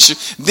convince you.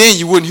 Then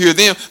you wouldn't hear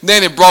them.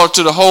 Then it brought it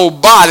to the whole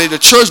body, the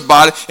church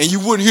body, and you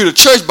wouldn't hear the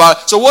church body.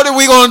 So what are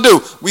we going to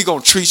do? We're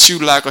going to treat you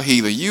like a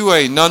heathen. You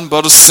ain't nothing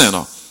but a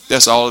sinner.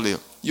 That's all it is.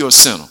 You're a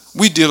sinner.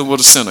 We're dealing with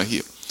a sinner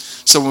here.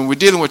 So when we're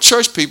dealing with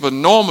church people,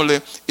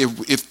 normally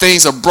if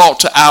things are brought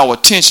to our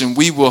attention,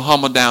 we will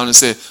humble down and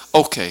say,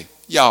 okay,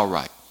 y'all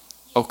right.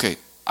 Okay.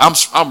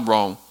 I'm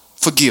wrong.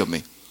 Forgive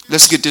me.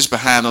 let's get this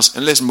behind us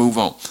and let's move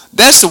on.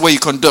 That's the way you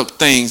conduct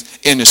things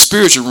in the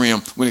spiritual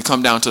realm when it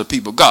comes down to the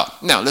people of God.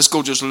 Now, let's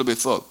go just a little bit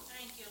further.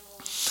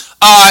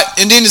 All right,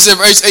 and then it said,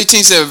 verse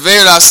 18 said,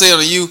 verily I say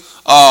unto you,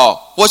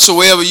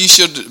 whatsoever you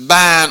should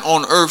bind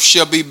on earth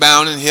shall be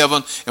bound in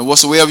heaven, and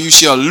whatsoever you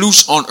shall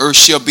loose on earth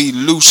shall be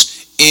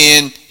loose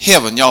in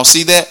heaven. Y'all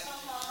see that?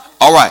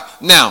 All right.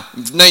 Now,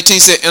 19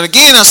 said, and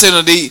again I said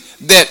unto thee,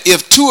 that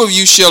if two of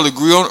you shall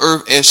agree on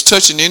earth as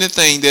touching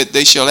anything that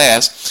they shall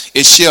ask,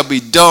 it shall be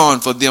done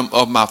for them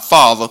of my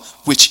Father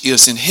which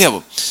is in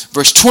heaven.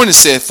 Verse 20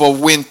 said, for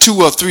when 2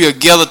 or 3 are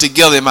gathered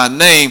together in my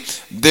name,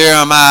 there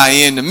am I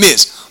in the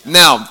midst.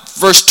 Now,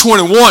 verse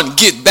 21,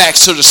 get back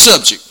to the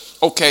subject.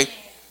 Okay.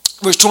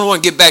 Verse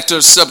 21, get back to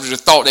the subject of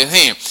thought at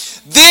hand.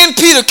 Then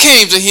Peter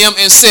came to him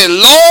and said,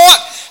 Lord,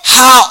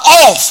 how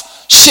oft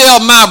shall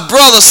my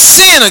brother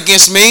sin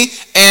against me,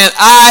 and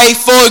I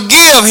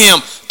forgive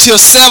him? Till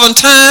 7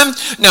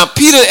 times? Now,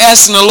 Peter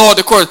asking the Lord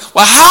the question,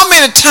 well, how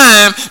many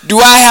times do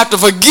I have to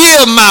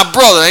forgive my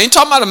brother? I ain't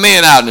talking about a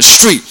man out in the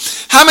street.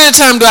 How many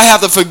times do I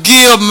have to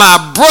forgive my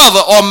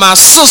brother or my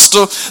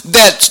sister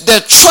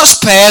that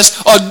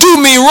trespass or do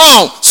me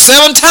wrong?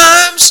 7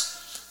 times?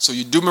 So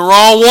you do me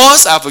wrong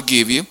once, I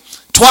forgive you.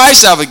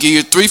 Twice, I forgive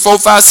you. 3, 4,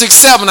 5, 6,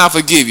 7, I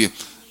forgive you.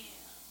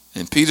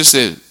 And Peter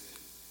said,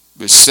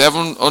 is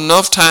 7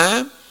 enough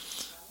time?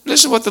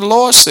 Listen what the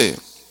Lord said.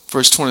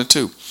 Verse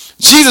 22.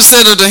 Jesus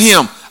said unto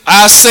him,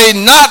 I say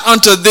not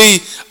unto thee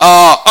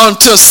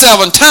until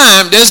 7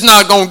 times. That's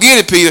not going to get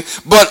it, Peter.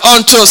 But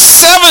until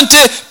 70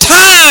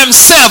 times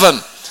 7.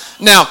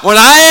 Now, when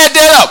I add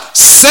that up,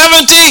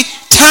 70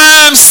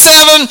 times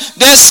 7,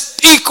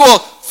 that's equal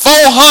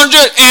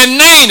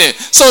 490.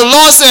 So the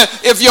Lord said,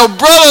 if your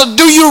brother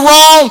do you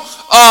wrong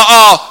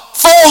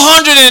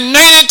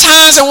 490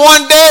 times in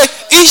one day,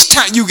 each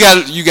time you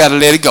gotta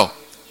let it go.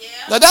 Yeah.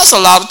 Now that's a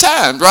lot of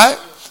times, right?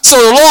 So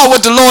the Lord,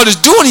 what the Lord is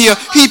doing here,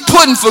 he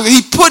putting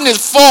it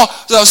for.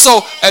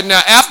 So and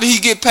now after he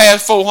get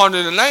past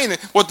 490,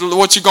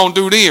 what you gonna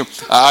do then?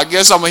 I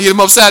guess I'm gonna hit him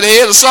upside the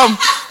head or something.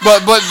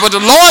 But the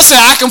Lord said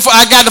I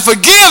got to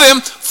forgive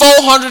him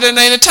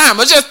 480 times.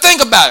 But just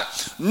think about it.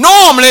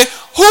 Normally,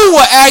 who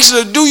will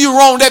actually do you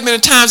wrong that many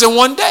times in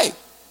one day?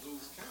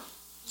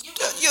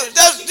 You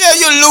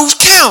lose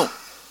count.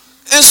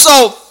 And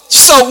so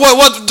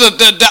what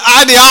the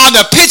idea,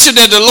 the picture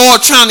that the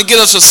Lord trying to get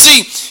us to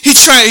see, he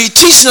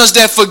teaching us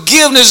that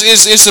forgiveness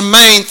is the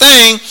main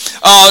thing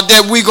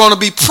that we're going to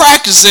be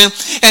practicing,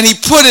 and he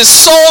put it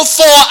so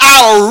far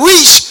out of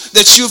reach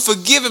that you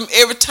forgive him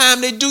every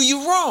time they do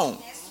you wrong.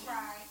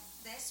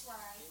 That's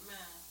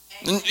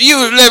right.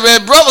 You,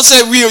 brother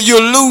said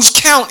you'll lose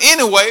count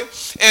anyway,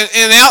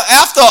 and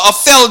after a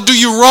fella do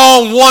you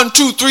wrong 1,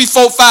 2, 3,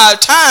 4, 5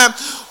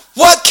 times.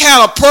 What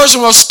kind of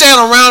person will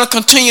stand around and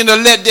continue to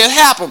let that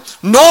happen?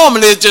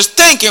 Normally, just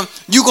thinking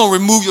you're going to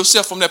remove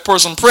yourself from that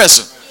person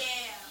present.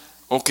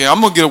 Yeah. Okay,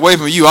 I'm going to get away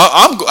from you.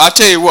 I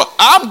tell you what,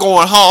 I'm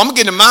going home. I'm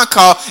getting in my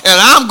car, and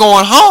I'm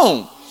going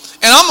home.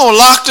 And I'm going to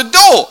lock the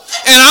door.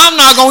 And I'm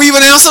not going to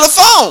even answer the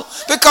phone.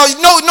 Because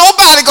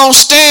nobody going to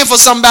stand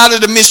for somebody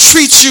to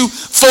mistreat you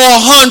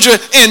 490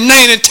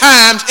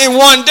 times in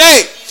one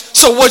day.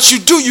 So what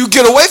you do, you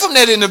get away from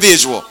that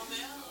individual.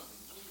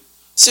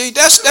 See,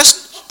 that's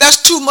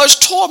too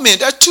much torment.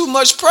 That's too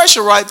much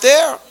pressure right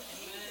there.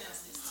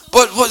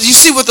 But you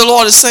see what the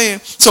Lord is saying?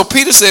 So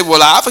Peter said,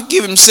 well, I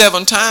forgive him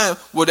 7 times.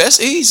 Well,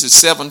 that's easy,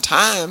 7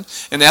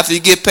 times. And after you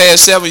get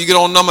past 7, you get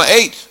on number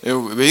 8.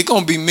 It's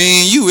going to be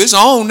me and you. It's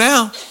on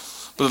now.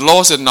 But the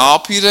Lord said, no,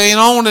 Peter ain't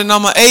on at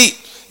number 8.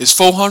 It's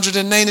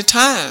 490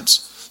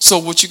 times. So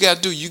what you got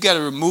to do, you got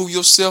to remove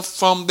yourself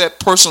from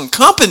that person's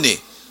company.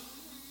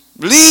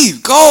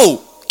 Leave,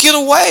 go, get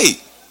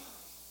away.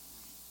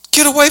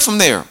 Get away from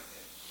there.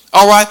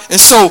 All right, and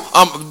so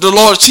the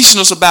Lord is teaching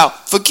us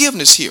about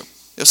forgiveness here.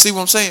 You see what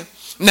I'm saying?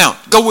 Now,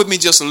 go with me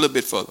just a little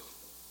bit further.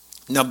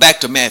 Now, back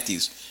to Matthew,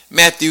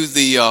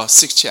 the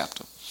 6th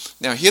chapter.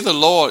 Now, here the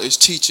Lord is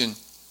teaching.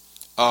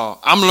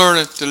 I'm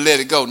learning to let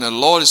it go. Now, the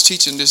Lord is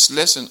teaching this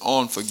lesson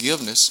on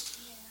forgiveness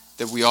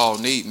that we all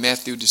need.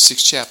 Matthew, the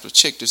 6th chapter.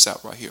 Check this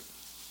out right here.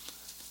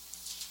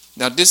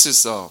 Now, this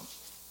is the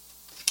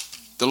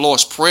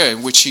Lord's prayer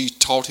in which he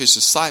taught his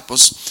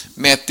disciples.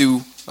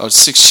 Matthew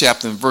 6th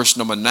chapter and verse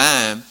number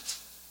 9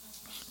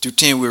 through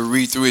 10, we'll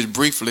read through it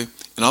briefly,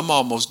 and I'm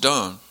almost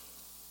done.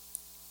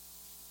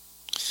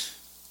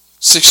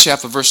 6th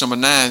chapter, verse number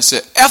 9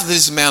 said, after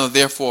this manner,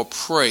 therefore,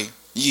 pray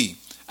ye,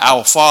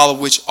 our Father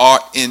which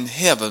art in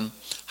heaven,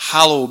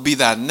 hallowed be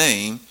thy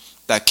name.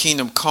 Thy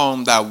kingdom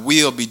come, thy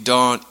will be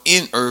done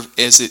in earth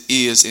as it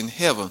is in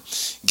heaven.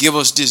 Give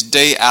us this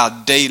day our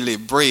daily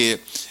bread,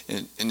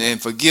 and then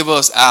forgive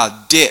us our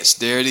debts.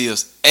 There it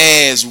is.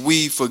 As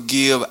we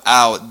forgive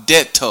our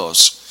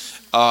debtors.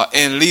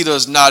 And lead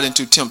us not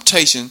into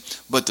temptation,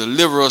 but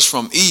deliver us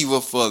from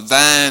evil. For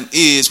thine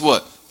is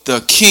what?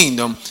 The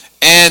kingdom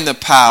and the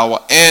power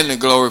and the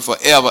glory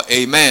forever.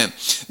 Amen.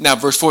 Now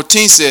verse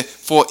 14 said,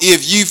 for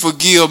if you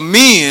forgive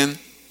men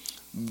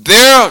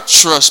their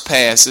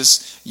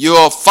trespasses,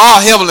 your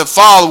heavenly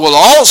Father will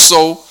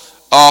also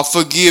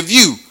forgive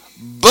you.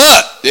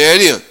 But, there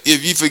it is,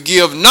 if you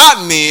forgive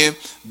not men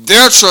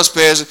their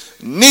trespasses,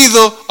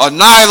 neither or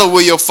neither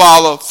will your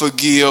Father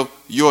forgive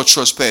your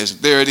trespasses.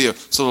 There it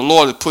is. So the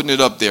Lord is putting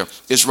it up there.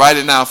 It's right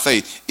in our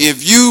faith.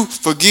 If you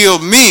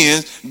forgive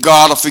men,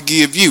 God will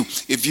forgive you.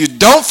 If you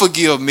don't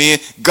forgive men,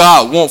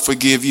 God won't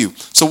forgive you.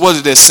 So what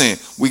is that saying?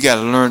 We got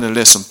to learn to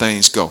let some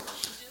things go.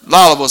 A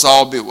lot of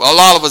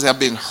us have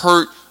been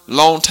hurt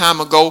long time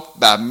ago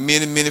by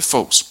many, many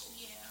folks.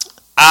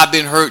 I've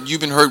been hurt.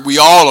 You've been hurt. We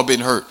all have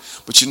been hurt.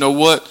 But you know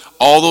what?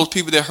 All those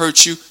people that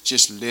hurt you,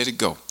 just let it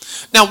go.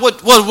 Now, what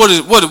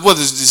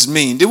does this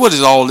mean? What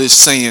is all this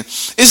saying?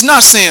 It's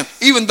not saying,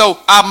 even though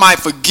I might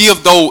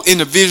forgive those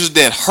individuals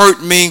that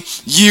hurt me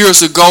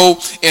years ago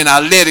and I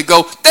let it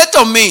go, that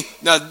don't mean,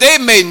 now they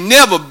may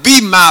never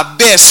be my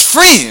best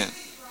friend,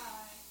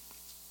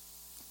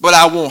 but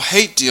I won't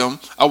hate them.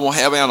 I won't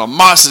have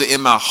animosity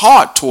in my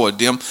heart toward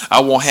them. I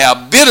won't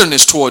have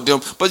bitterness toward them,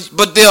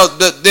 but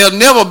they'll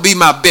never be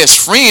my best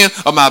friend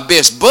or my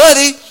best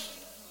buddy.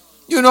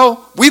 You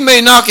know, we may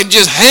not can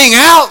just hang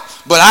out,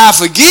 but I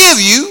forgive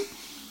you.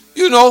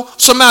 You know,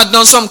 somebody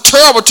done something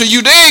terrible to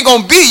you. They ain't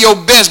going to be your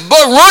best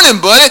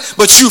running buddy,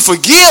 but you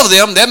forgive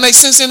them. That makes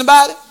sense to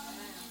anybody?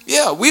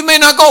 Yeah, we may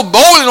not go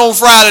bowling on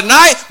Friday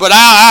night, but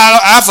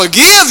I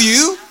forgive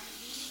you.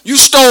 You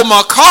stole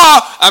my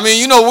car. I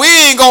mean, you know, we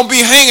ain't going to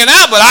be hanging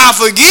out, but I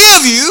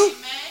forgive you.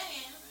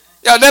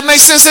 Yeah, that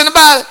makes sense to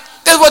anybody?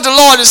 That's what the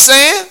Lord is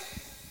saying.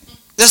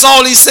 That's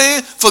all he's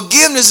saying.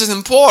 Forgiveness is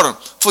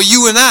important for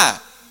you and I.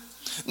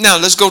 Now,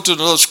 let's go to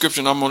the little scripture,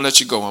 and I'm going to let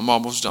you go. I'm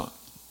almost done.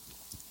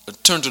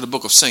 Turn to the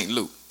book of St.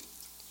 Luke.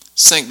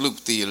 St.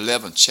 Luke, the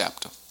 11th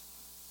chapter.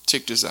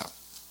 Check this out.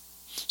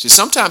 See,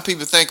 sometimes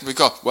people think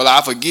because, well,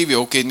 I forgive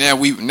you. Okay, now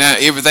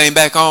everything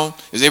back on?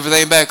 Is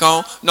everything back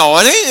on? No,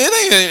 it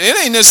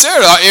ain't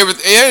necessarily.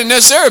 It ain't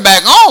necessarily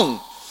back on.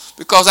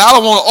 Because I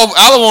don't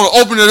want to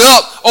open it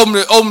up,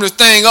 open the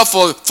thing up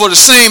for the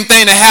same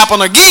thing to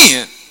happen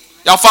again.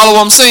 Y'all follow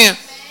what I'm saying?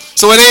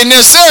 So it ain't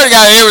necessarily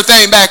got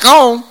everything back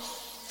on.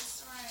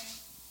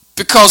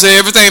 Because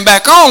everything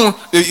back on,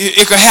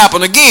 it could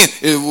happen again.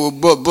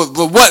 But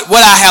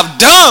what I have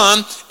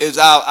done is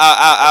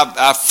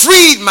I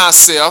freed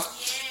myself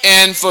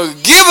and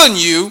forgiven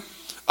you,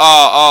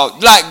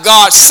 like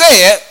God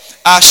said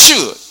I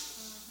should.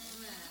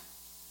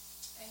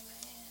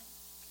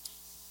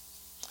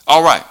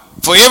 All right.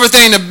 For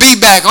everything to be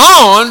back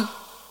on,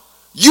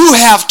 you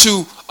have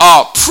to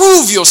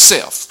prove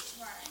yourself.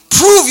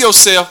 Prove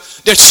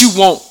yourself that you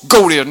won't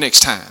go there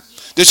next time.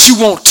 That you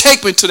won't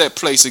take me to that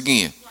place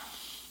again.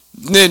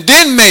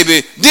 Then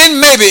maybe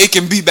it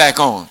can be back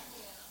on.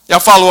 Y'all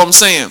follow what I'm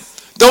saying?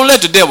 Don't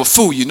let the devil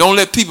fool you. Don't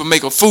let people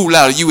make a fool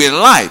out of you in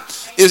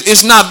life.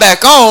 It's not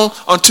back on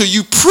until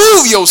you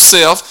prove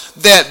yourself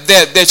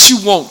that you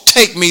won't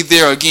take me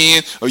there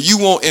again, or you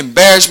won't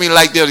embarrass me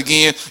like that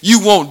again. You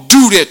won't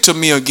do that to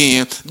me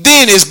again.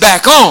 Then it's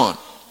back on.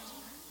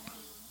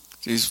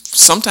 See,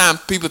 sometimes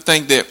people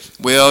think that,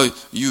 well,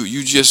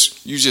 you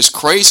just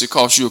crazy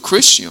because you're a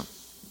Christian.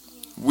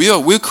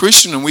 We're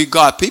Christian and we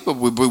God people,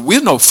 but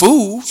we're no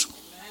fools.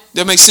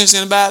 That makes sense to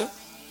anybody?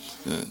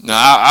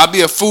 Now, I'll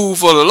be a fool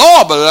for the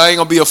Lord, but I ain't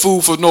going to be a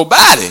fool for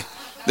nobody.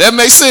 That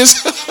makes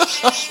sense?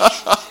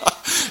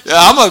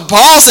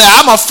 Paul said,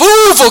 I'm a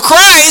fool for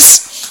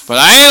Christ, but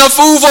I ain't a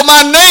fool for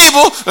my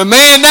neighbor, the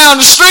man down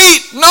the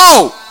street.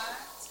 No.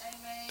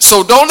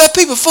 So don't let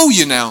people fool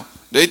you now.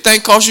 They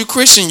think because you're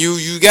Christian,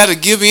 you got to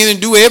give in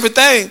and do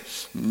everything.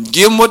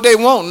 Give them what they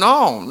want.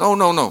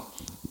 No.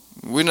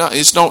 We're not.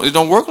 It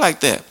don't work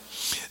like that.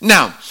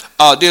 Now,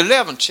 the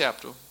 11th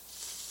chapter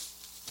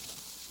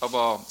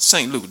of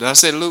St. Luke. Did I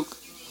say Luke?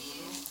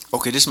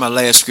 Okay, this is my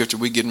last scripture.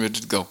 We're getting ready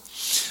to go.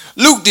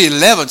 Luke, the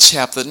 11th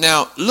chapter.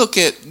 Now, look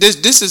at this.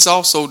 This is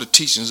also the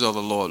teachings of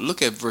the Lord.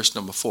 Look at verse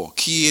number 4.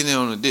 Key in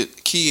on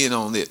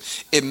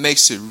it. It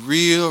makes it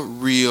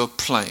real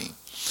plain.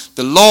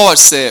 The Lord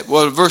said,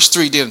 well, verse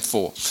 3 then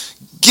 4.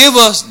 Give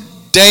us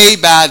day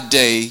by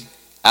day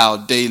our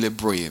daily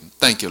bread.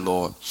 Thank you,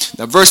 Lord.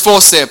 Now, verse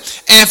 4 said,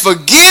 and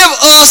forgive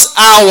us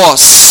our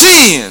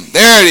sin.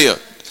 There it is.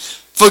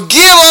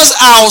 Forgive us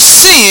our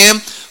sin,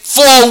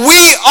 for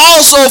we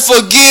also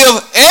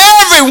forgive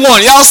everyone.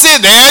 Y'all see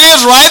it? There it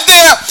is right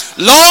there.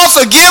 Lord,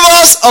 forgive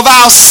us of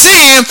our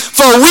sin,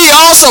 for we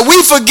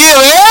forgive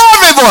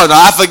everyone.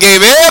 I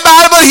forgave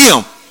everybody but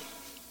him.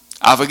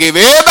 I forgave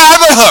everybody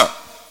but her.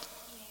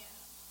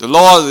 The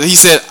Lord, he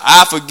said,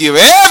 I forgive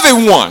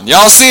everyone.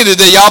 Y'all see it?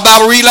 Did y'all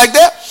Bible read like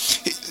that?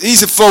 He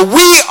said, for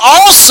we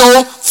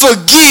also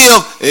forgive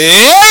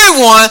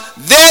everyone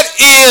that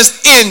is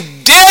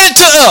indebted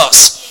to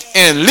us.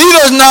 And lead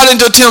us not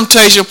into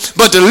temptation,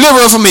 but deliver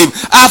us from evil.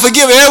 I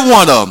forgive every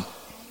one of them.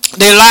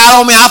 They lied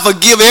on me. I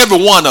forgive every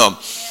one of them.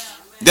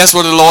 That's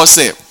what the Lord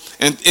said.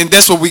 And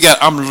that's what we got.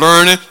 I'm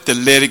learning to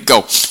let it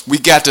go. We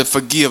got to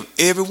forgive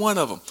every one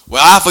of them.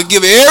 Well, I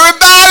forgive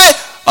everybody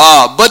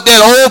but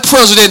that old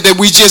president that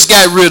we just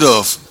got rid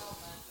of.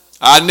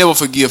 I never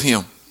forgive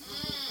him.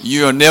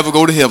 You'll never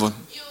go to heaven.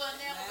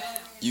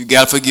 You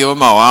got to forgive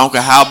them all. I don't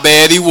care how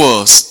bad he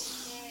was.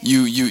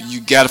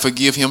 You got to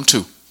forgive him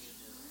too.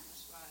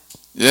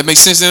 Does that make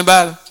sense to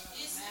anybody?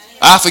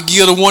 I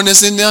forgive the one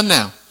that's in there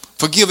now.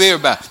 Forgive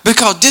everybody.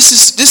 Because this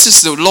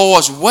is the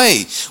Lord's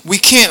way. We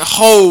can't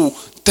hold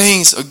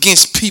things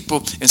against people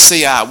and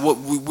say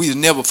we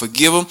never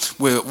forgive them.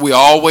 We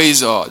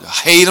always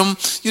hate them.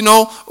 You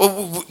know,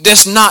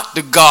 that's not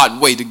the God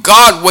way. The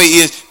God way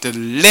is to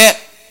let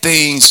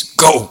things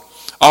go.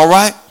 All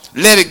right?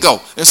 Let it go.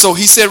 And so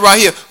he said right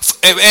here,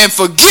 and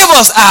forgive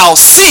us our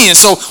sins.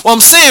 So what I'm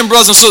saying,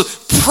 brothers and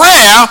sisters,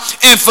 prayer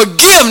and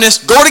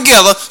forgiveness go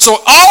together. So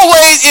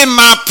always in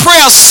my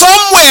prayer,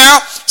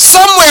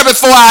 somewhere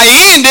before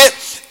I end it,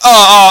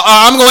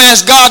 I'm going to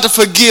ask God to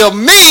forgive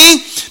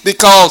me,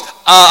 because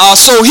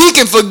so he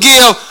can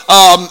forgive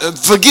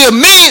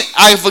me.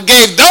 I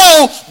forgave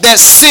those that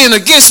sin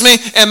against me,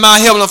 and my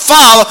heavenly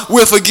Father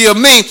will forgive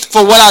me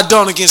for what I've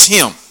done against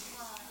him.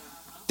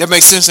 That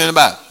makes sense to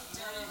anybody?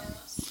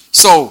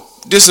 So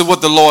this is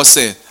what the Lord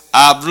said.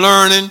 I'm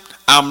learning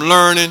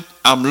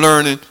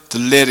to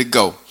let it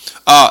go.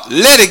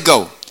 Let it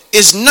go.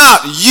 It's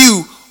not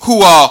you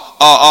who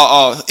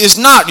it's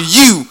not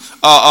you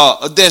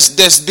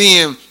that's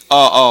being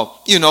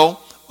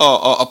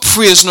a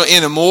prisoner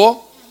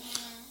anymore.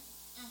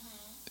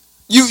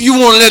 You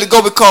want to let it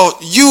go because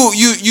you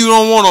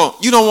don't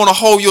want to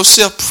hold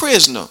yourself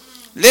prisoner.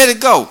 Let it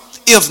go.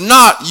 If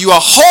not, you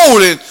are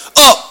holding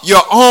up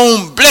your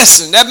own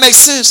blessing. That makes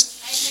sense?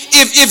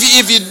 If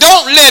you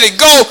don't let it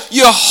go,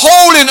 you're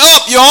holding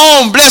up your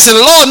own blessing.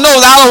 The Lord knows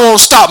I don't want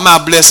to stop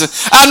my blessing.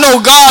 I know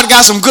God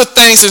got some good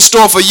things in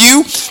store for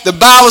you. The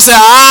Bible says,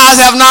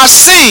 eyes have not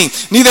seen,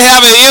 neither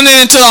have it entered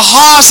into the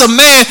hearts of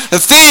man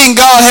the thing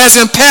God has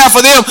in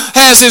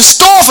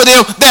store for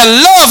them that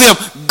love him.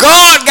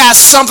 God got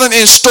something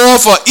in store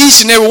for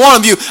each and every one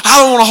of you. I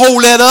don't want to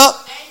hold that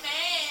up.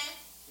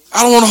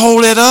 I don't want to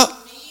hold that up.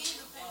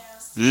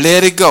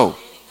 Let it go.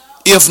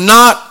 If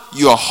not,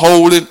 you are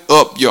holding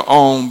up your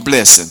own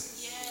blessing.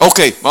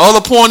 Okay, my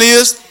other point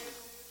is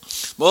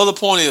you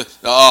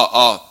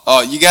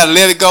got to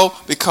let it go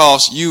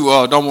because you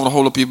don't want to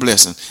hold up your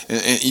blessing.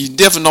 And you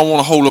definitely don't want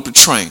to hold up the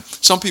train.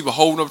 Some people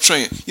holding up the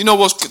train. You know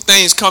what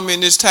things come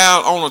in this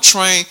town on a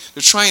train?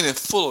 The train is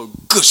full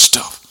of good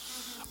stuff.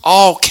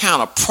 All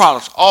kind of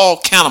products, all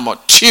kind of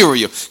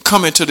material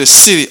coming to the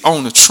city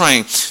on the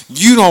train.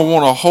 You don't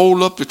want to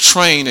hold up the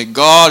train that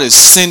God is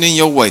sending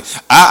your way.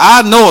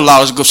 I know a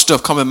lot of good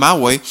stuff coming my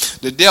way.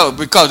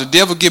 Because the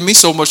devil give me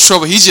so much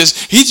trouble. He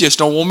just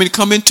don't want me to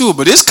come into it.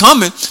 But it's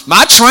coming.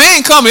 My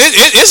train coming.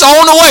 It's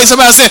on the way.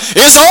 Somebody said,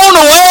 it's on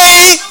the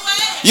way.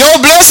 Your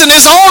blessing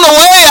is on the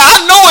way.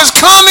 I know it's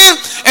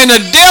coming. And the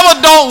devil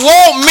don't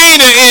want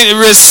me to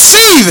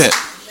receive it.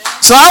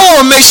 So I want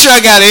to make sure I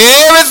got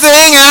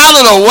everything out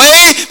of the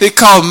way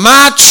because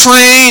my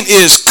train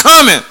is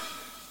coming.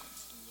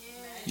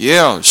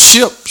 Yeah,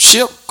 ship,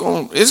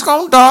 it's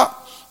going to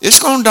dock. It's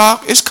going to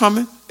dock. It's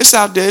coming. It's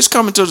out there. It's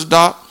coming to the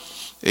dock.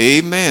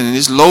 Amen. And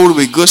it's loaded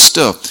with good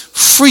stuff.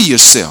 Free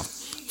yourself.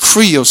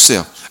 Free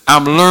yourself.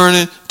 I'm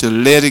learning to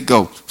let it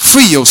go.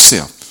 Free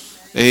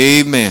yourself.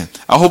 Amen.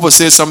 I hope I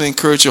said something to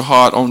encourage your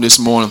heart on this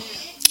morning.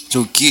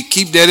 So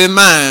keep that in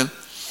mind.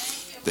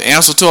 The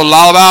answer to a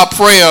lot of our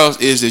prayers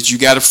is that you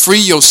got to free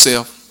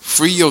yourself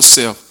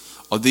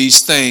of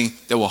these things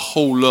that will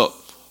hold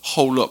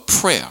up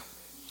prayer,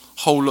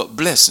 hold up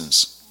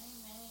blessings.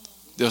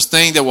 There's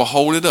things that will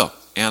hold it up.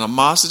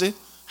 Animosity,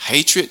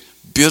 hatred,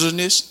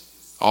 bitterness,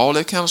 all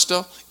that kind of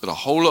stuff. It'll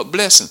hold up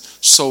blessings.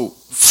 So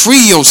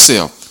free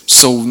yourself.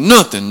 So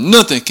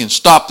nothing can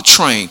stop the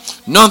train.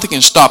 Nothing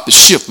can stop the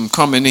ship from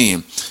coming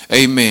in.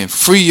 Amen.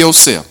 Free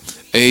yourself.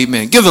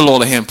 Amen. Give the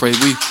Lord a hand praise.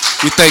 We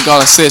thank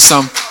God I said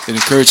something that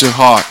encouraged your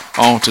heart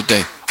on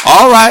today.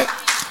 All right.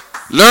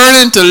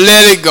 Learning to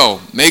let it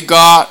go. May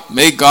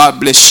God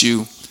bless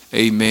you.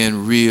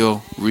 Amen.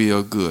 Real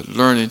good.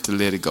 Learning to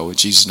let it go in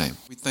Jesus' name.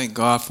 We thank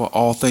God for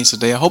all things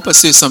today. I hope I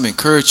said something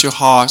encourage your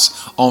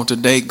hearts on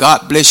today.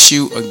 God bless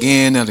you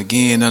again and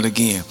again and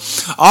again.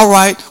 All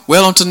right.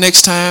 Well, until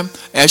next time,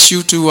 ask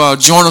you to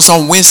join us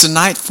on Wednesday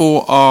night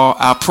for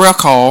our prayer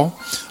call.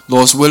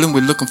 Lord's willing,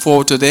 we're looking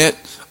forward to that.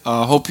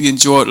 Hope you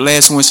enjoyed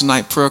last Wednesday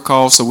night prayer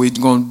call. So we're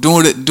going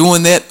to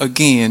doing that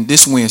again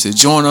this Wednesday.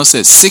 Join us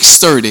at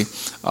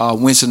 6:30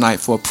 Wednesday night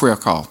for a prayer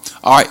call.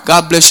 All right.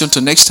 God bless you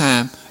until next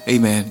time.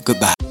 Amen.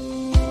 Goodbye.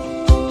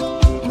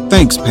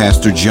 Thanks,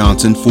 Pastor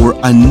Johnson, for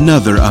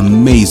another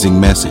amazing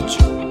message.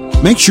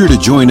 Make sure to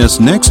join us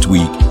next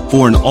week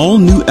for an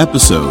all-new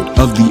episode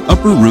of the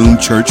Upper Room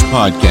Church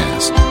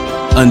Podcast.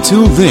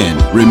 Until then,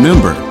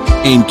 remember,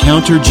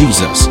 encounter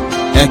Jesus,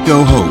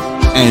 echo hope,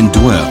 and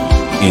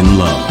dwell in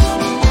love.